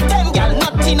 1 girl, 10 girl,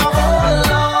 not enough.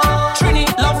 Hold on. Trini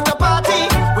love to party.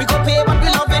 We go pay, but we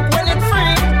love it when it's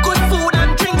free. Good food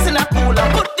and drinks in a cooler.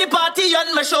 Put the party on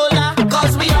my shoulder,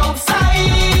 'cause we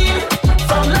outside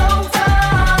from long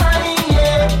time,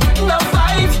 yeah. No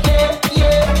vibes,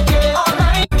 yeah. All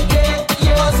night, yeah.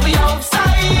 'Cause we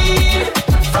outside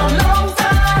from long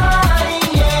time,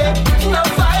 yeah. No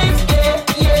vibes,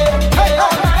 yeah.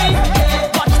 All night,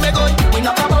 yeah. Watch me good, we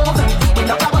knock a bottle, we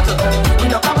knock a bottle, we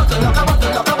knock a bottle, knock a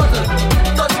bottle, knock a bottle.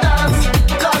 Touch dance,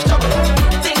 clash trouble.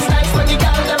 Things nice when the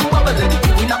girl them bubbling.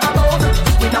 We knock a bottle,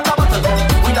 we knock a bottle,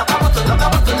 we knock a bottle, knock a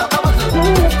bottle, knock a bottle.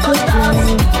 Touch dance,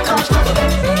 clash trouble.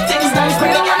 Things nice when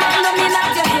the girl Don't mean that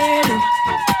you hear me.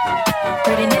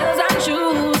 Pretty nails and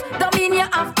shoes. Don't mean you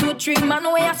have to treat man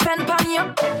where you spend pan you.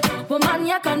 Woman,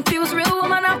 you confuse. Real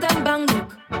woman have them bang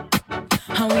book.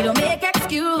 And we don't make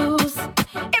excuse.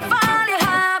 If all you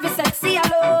have is sexy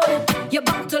alone, you're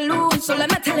bound to lose. So let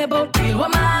me tell you about real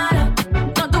woman.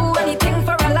 Don't do anything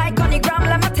for a like on the gram.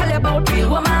 Let me tell you about real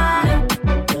woman.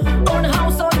 Own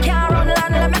house, own car, own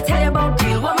land. Let me tell you about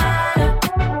real woman.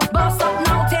 Boss up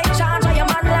now, take charge of your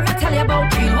man. Let me tell you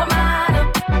about real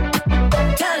woman.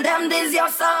 Tell them this your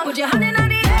song. Put your hand in the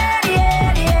air,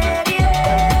 yeah.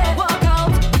 Walk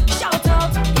out, shout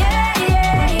out, yeah.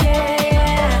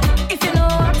 If you know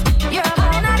what, your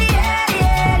hand in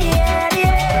the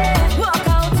air, walk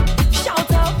out,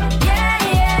 shout out, yeah.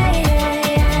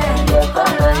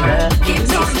 Keep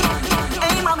talking.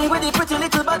 Hey, mommy, with the pretty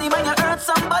little body, when you hurt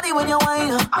somebody when you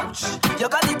whine. Ouch. You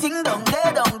got the thing down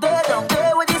there,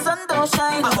 where the sun don't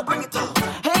shine. I'll bring it up.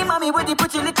 Hey, mommy, with the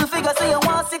pretty little figure, say you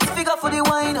want 6 figure for the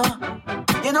wine.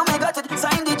 You know me got it,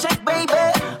 sign the check,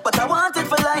 baby, but I want it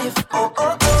for life. Oh.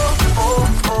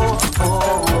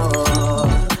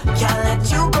 Can't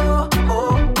let you go.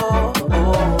 Oh.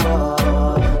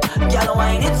 Girl,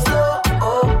 wine it slow.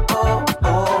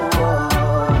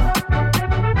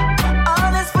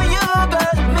 All this for you,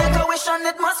 girl. Make a wish and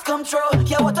it must come true.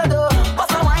 Yeah, what I do?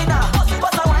 Bust a wine now.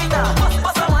 Bust a wine now.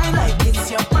 Bust a wine like it's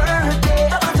your birthday.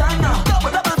 Double time now.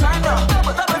 Double time now.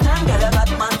 Double time. Girl, I got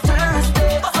man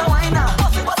Thursday. Bust a wine now.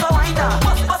 Bust a wine now.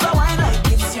 Bust a wine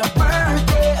like it's your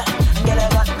birthday. Girl, I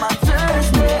got man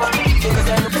Thursday. Because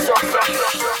I look so.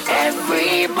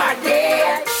 Everybody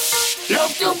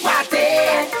love to party.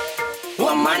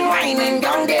 Woman whining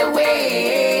down the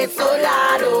way, so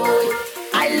loud.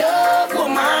 I love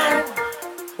woman.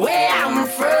 Where I'm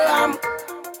from,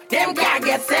 them can't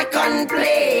get second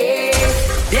place.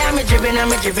 Yeah, I'm dripping. I'm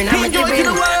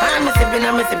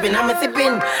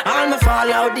sipping. All my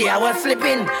fall out there, I was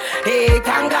slipping. Hey,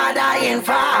 thank God I ain't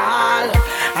fall.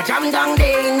 I jam down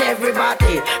there in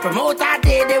everybody. Promote that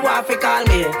day, they want to call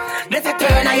me. Let's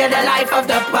turn, I hear the life of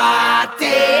the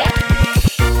party.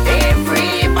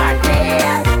 Everybody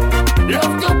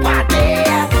love to party.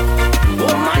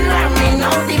 Woman, let me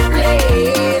know the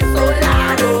place. So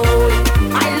loud,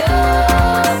 I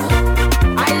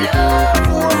love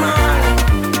woman.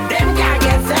 Them can't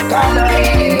get second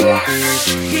place.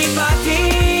 The party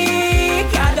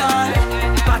gadon.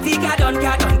 Party gadon.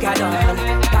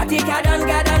 Party gadon.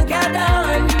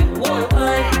 Whoa,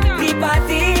 the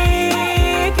party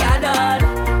gadon.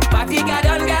 Party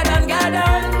gadon.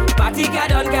 Party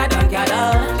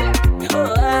gadon. Oh,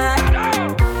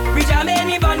 we jam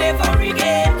any band for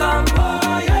reggae come.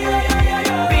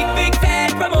 Big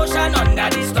set promotion under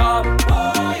the storm.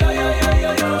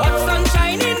 Hot sun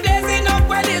shining, blazing up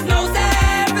where there's no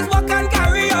service. What can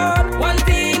carry on? One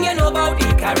thing you know about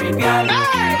the Caribbean.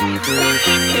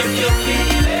 If you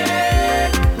feel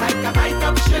it like a bite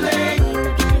of shilling,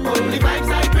 only vibes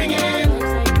I bring in.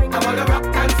 I wanna rock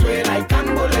and sway like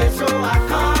Cambole, so I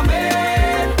come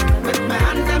in with my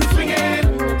hands I'm swinging.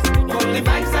 Only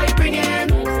vibes I bring in.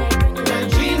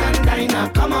 Jean and Dinah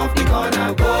come off the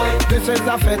corner, boy. This is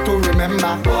a fair to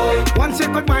remember. Boy. Once you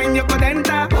could wine, you could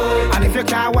enter. Boy. And if you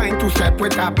can't wine, to step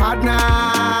with a partner.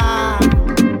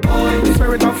 The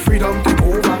spirit of freedom take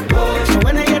over. So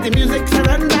when I hear the music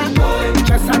surrender,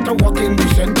 just have to walk in the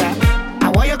center.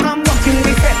 And why you come walk in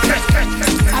the center?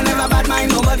 I never bad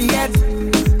mind nobody yet.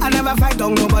 I never fight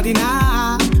down nobody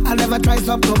now. I never try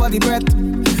stop nobody breath.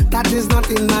 That is not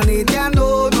in my nature,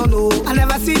 no. I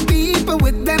never see people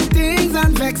with them things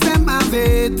and vex them of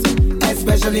it,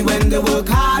 especially when they work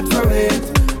hard for it.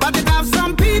 But it have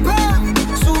some people,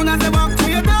 soon as they walk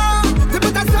through your door, they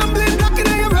put a stumbling block in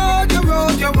your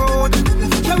road.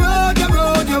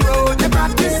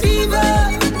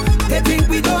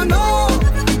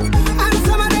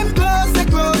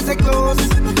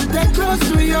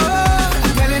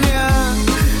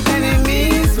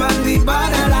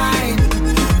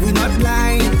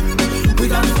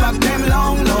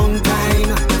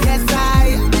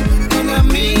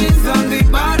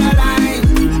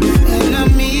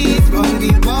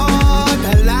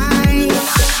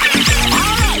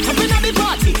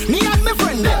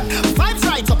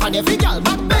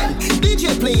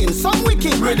 DJ playing some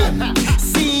wicked rhythm.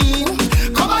 Scene,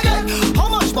 come again. How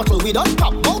much bottle we don't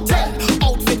pop? About 10.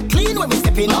 Outfit clean when we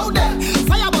stepping out then.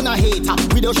 Fire on a hater,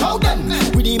 we don't show them.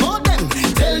 We demote them,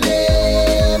 tell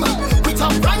them. We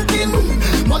top ranking.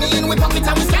 Money in we pocket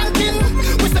and we skanking.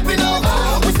 We stepping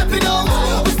out, we stepping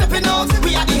out, we stepping out.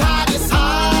 We are the hardest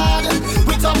hard.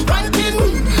 We top ranking.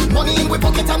 Money in we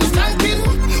pocket and we skanking.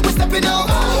 We stepping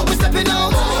out, we stepping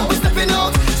out, we stepping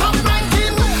out. Top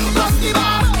ranking, bust the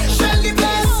bar, shell the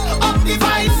place, up the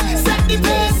vibes, set the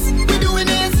pace. We doing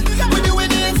it, we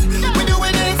doing it, we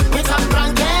doing it. We top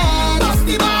ranking, bust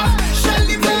the bar, shell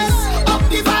the place, up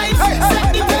the vibes, set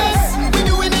the pace. We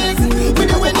doing it, we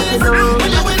doing it, we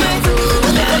doing it.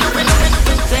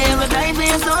 Say every time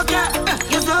you're soca,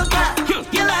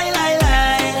 you lie.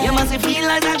 You must feel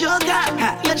like a joker,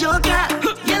 you joker,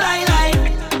 you lie.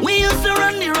 We used to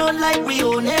run the road like we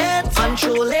own it,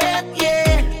 control it,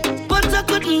 yeah. But I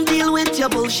couldn't deal with your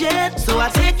bullshit, so I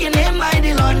take your name by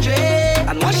the laundry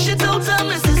and wash it out of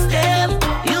my system.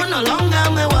 You no longer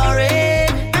my worry,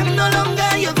 I'm no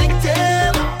longer your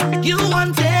victim. You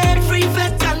wanted free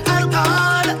fete and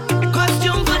alcohol,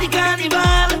 costume for the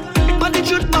carnival, but the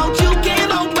truth about you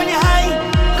came out when you're high.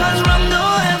 Cause rum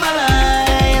don't ever lie.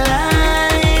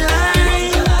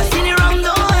 See the rum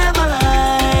don't ever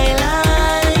lie.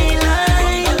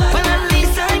 Well, at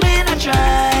least I made a try.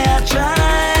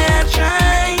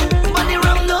 But the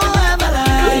rum don't ever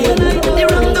lie. The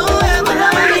rum don't ever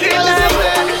lie.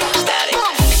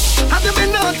 Have you been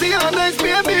naughty or nice,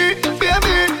 baby?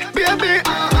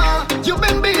 You've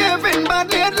been behaving bad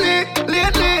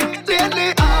lately.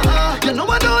 You know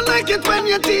I don't like it when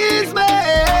you tease me.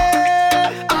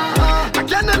 I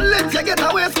cannot let you get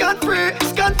away scot-free.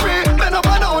 Bend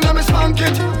over now, let me spank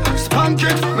it.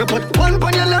 Me put one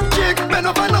on your left cheek. Bend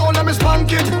over now, let me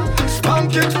spank it.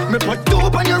 Me put two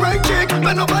on your right cheek.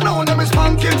 Bend over now, let me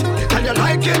spank it. And you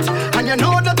like it, and you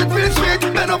know that it feels sweet.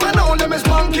 Bend over now, let me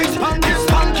spank it.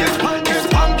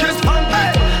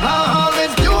 Hey, I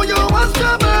always knew you was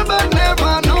trouble, but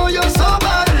never know you're so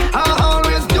bad. I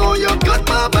always knew you could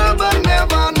bubble, but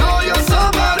never know you're so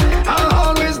bad. I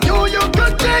always knew you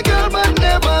could take girl, but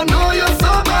never know you're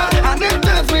so bad. And it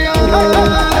turns me on.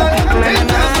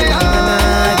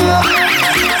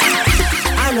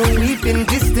 I know we've been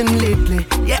distant lately.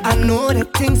 Yeah, I know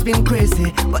that things been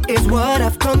crazy, but it's what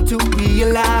I've come to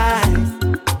realize.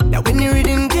 That when the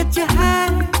rhythm get you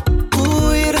high,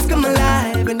 ooh, you just come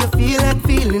alive, and you feel that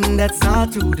feeling that's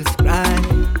hard to describe.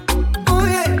 Oh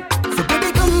yeah, so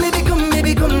baby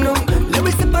come down. Let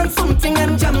me sip on something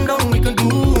and jam down. We can do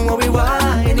what we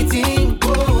want, anything.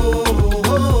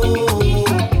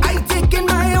 I taking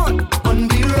my own on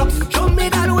the rocks. Show me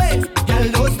that way, girl,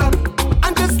 don't stop.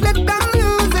 And just let the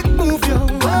music move your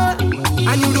heart.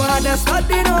 And you don't have to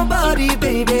study nobody,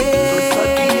 baby.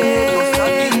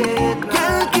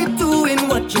 Girl, keep doing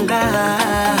what you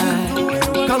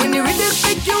like. Cause when the rhythm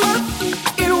pick you up,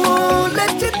 it won't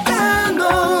let you down, no.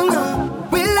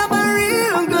 We'll have a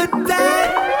real good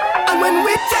time. And when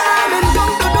we jamming, dum,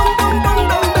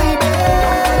 baby.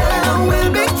 We'll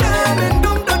be jamming,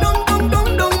 dum,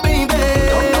 baby.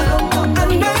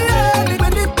 And I love it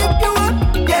when it pick you up,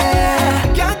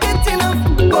 yeah. Can't get enough,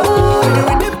 oh. When the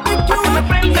rhythm pick you up,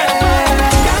 yeah.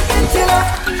 Can't get enough.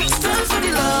 Times for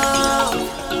the love,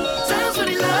 times for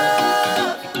the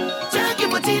love. Thank you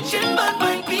for teaching bad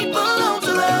mind people how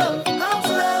to love.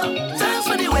 Times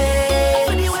for the way,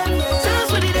 times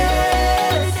for the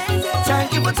day. Thank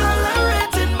you for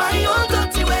tolerating my own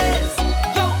dirty ways.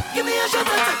 Yo, give me a shot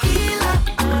of tequila.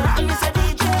 And me say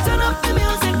DJ, turn up the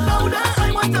music louder.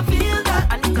 I want to feel that,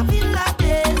 I need to feel like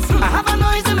this. I have a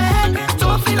noise in my head,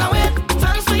 don't feel away.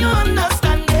 Thanks for your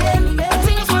understanding.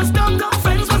 Things was done,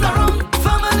 friends was around,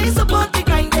 family support the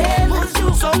grinding.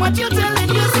 So what you telling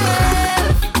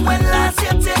yourself? When last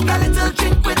you take a little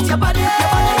drink with your body,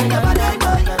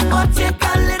 or take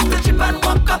a little chip and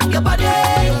walk up your body. I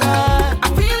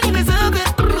feel you deserve it.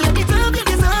 You deserve it.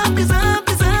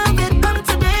 And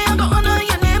today I'm gonna honor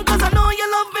your name, cause I know you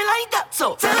love me like that.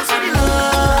 So thanks for the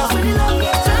love,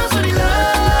 thanks for the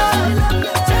love.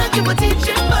 Thank you for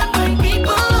teaching bad mind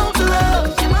people how to love.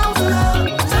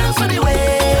 Thanks for the way,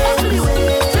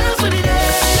 thanks for the day.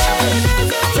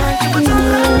 Thank you for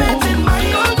tolerating my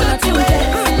own dirty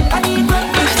ways. I need my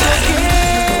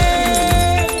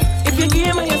If you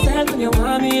give me yourself and you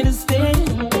want me to stay,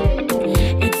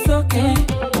 it's okay.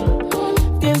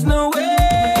 There's no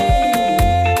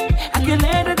way I can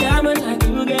let a diamond like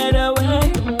you get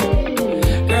away.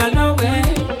 Girl, no way.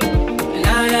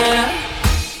 Nah.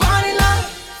 Body love,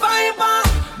 fire bomb,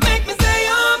 make me say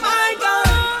oh my God.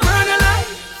 Murder life,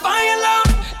 fire love,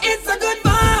 it's a good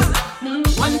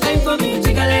vibe. One time for me,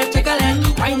 check a leg.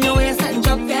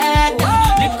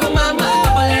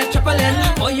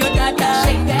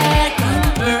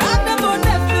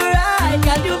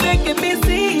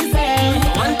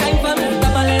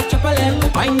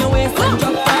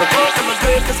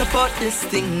 about this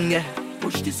thing, yeah.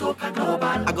 Push the soca global.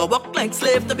 I go work like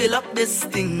slave to build up this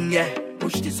thing, yeah.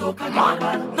 Push the soca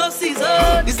global. No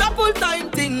season, it's a full-time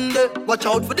thing. Watch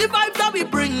out for the vibes that we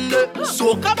bring.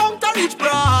 Soca bound to reach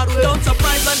Broadway. Don't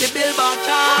surprise on the Billboard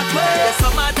chart. There's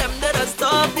some of them that are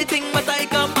stop the thing, but I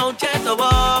come out here to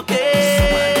walk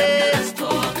it.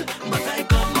 But I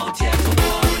come out here to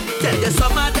walk. Tell you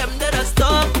some of them that are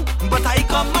stop, but I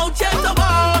come out here to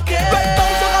walk it. Right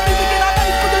down to the music in a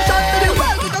nice position to the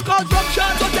world with a construction.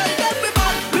 So tell them we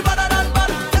better than bad.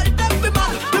 Tell them we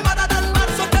better than bad.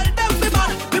 So tell them we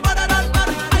better than bad.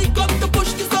 I come to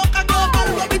push the soca global.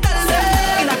 Let me tell them.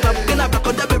 In a club, in a block,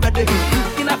 they be ready.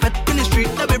 In a fete, in the street,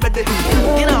 they be ready.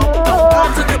 In a uptown,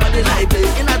 so everybody lively.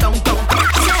 In a downtown.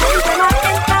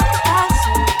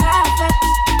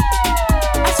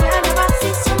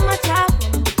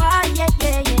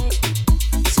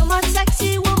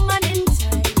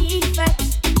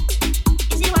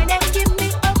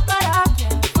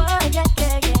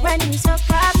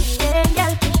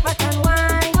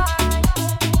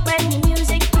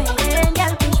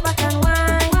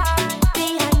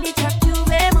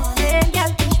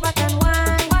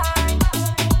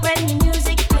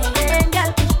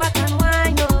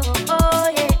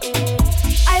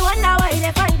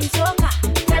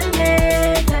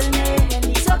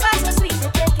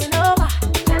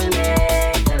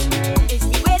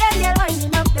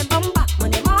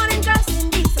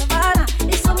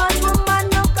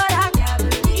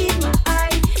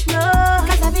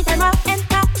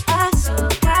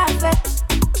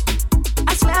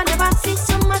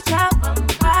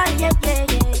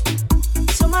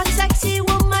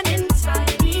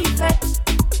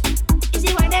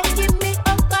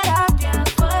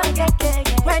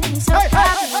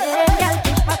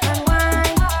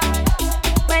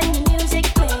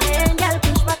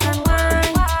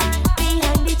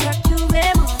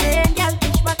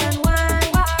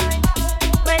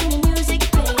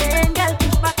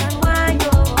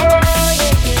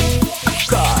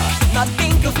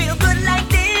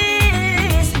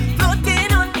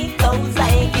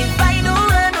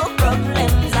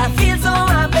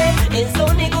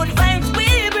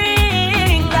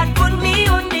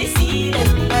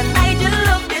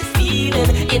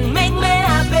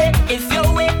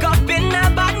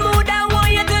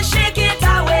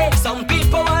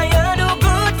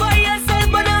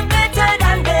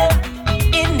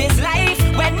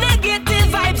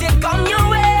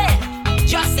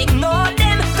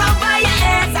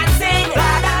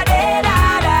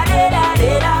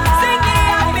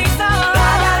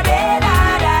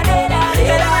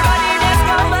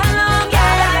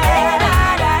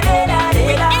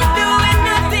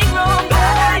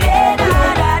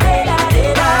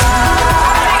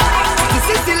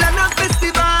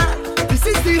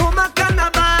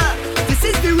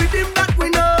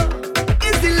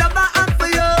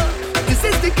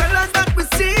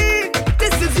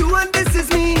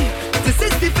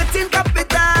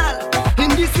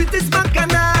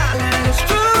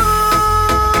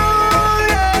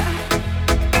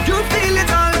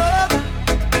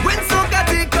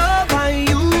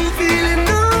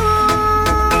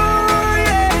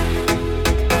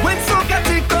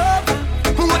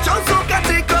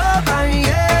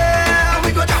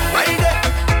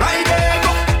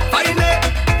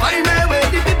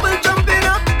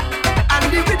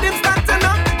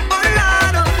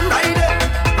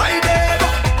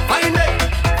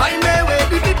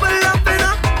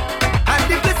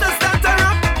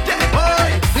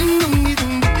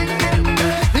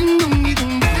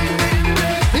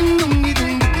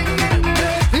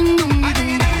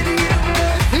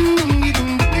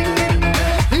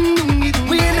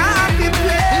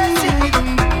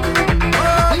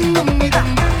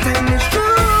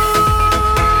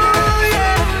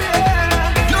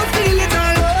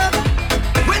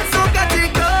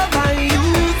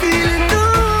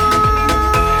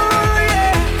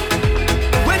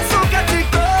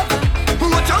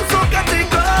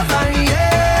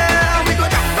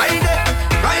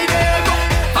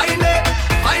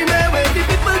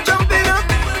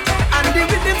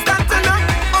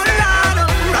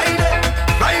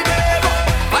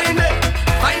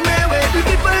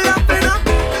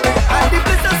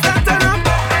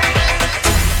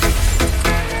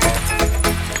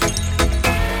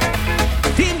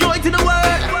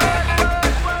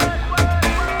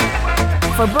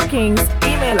 For bookings,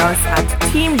 email us at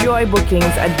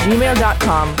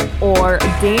teamjoybookings@gmail.com or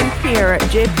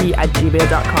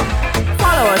damepierrejp@gmail.com.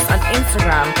 Follow us on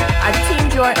Instagram at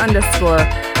teamjoy_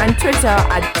 and Twitter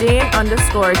at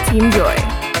dame_teamjoy.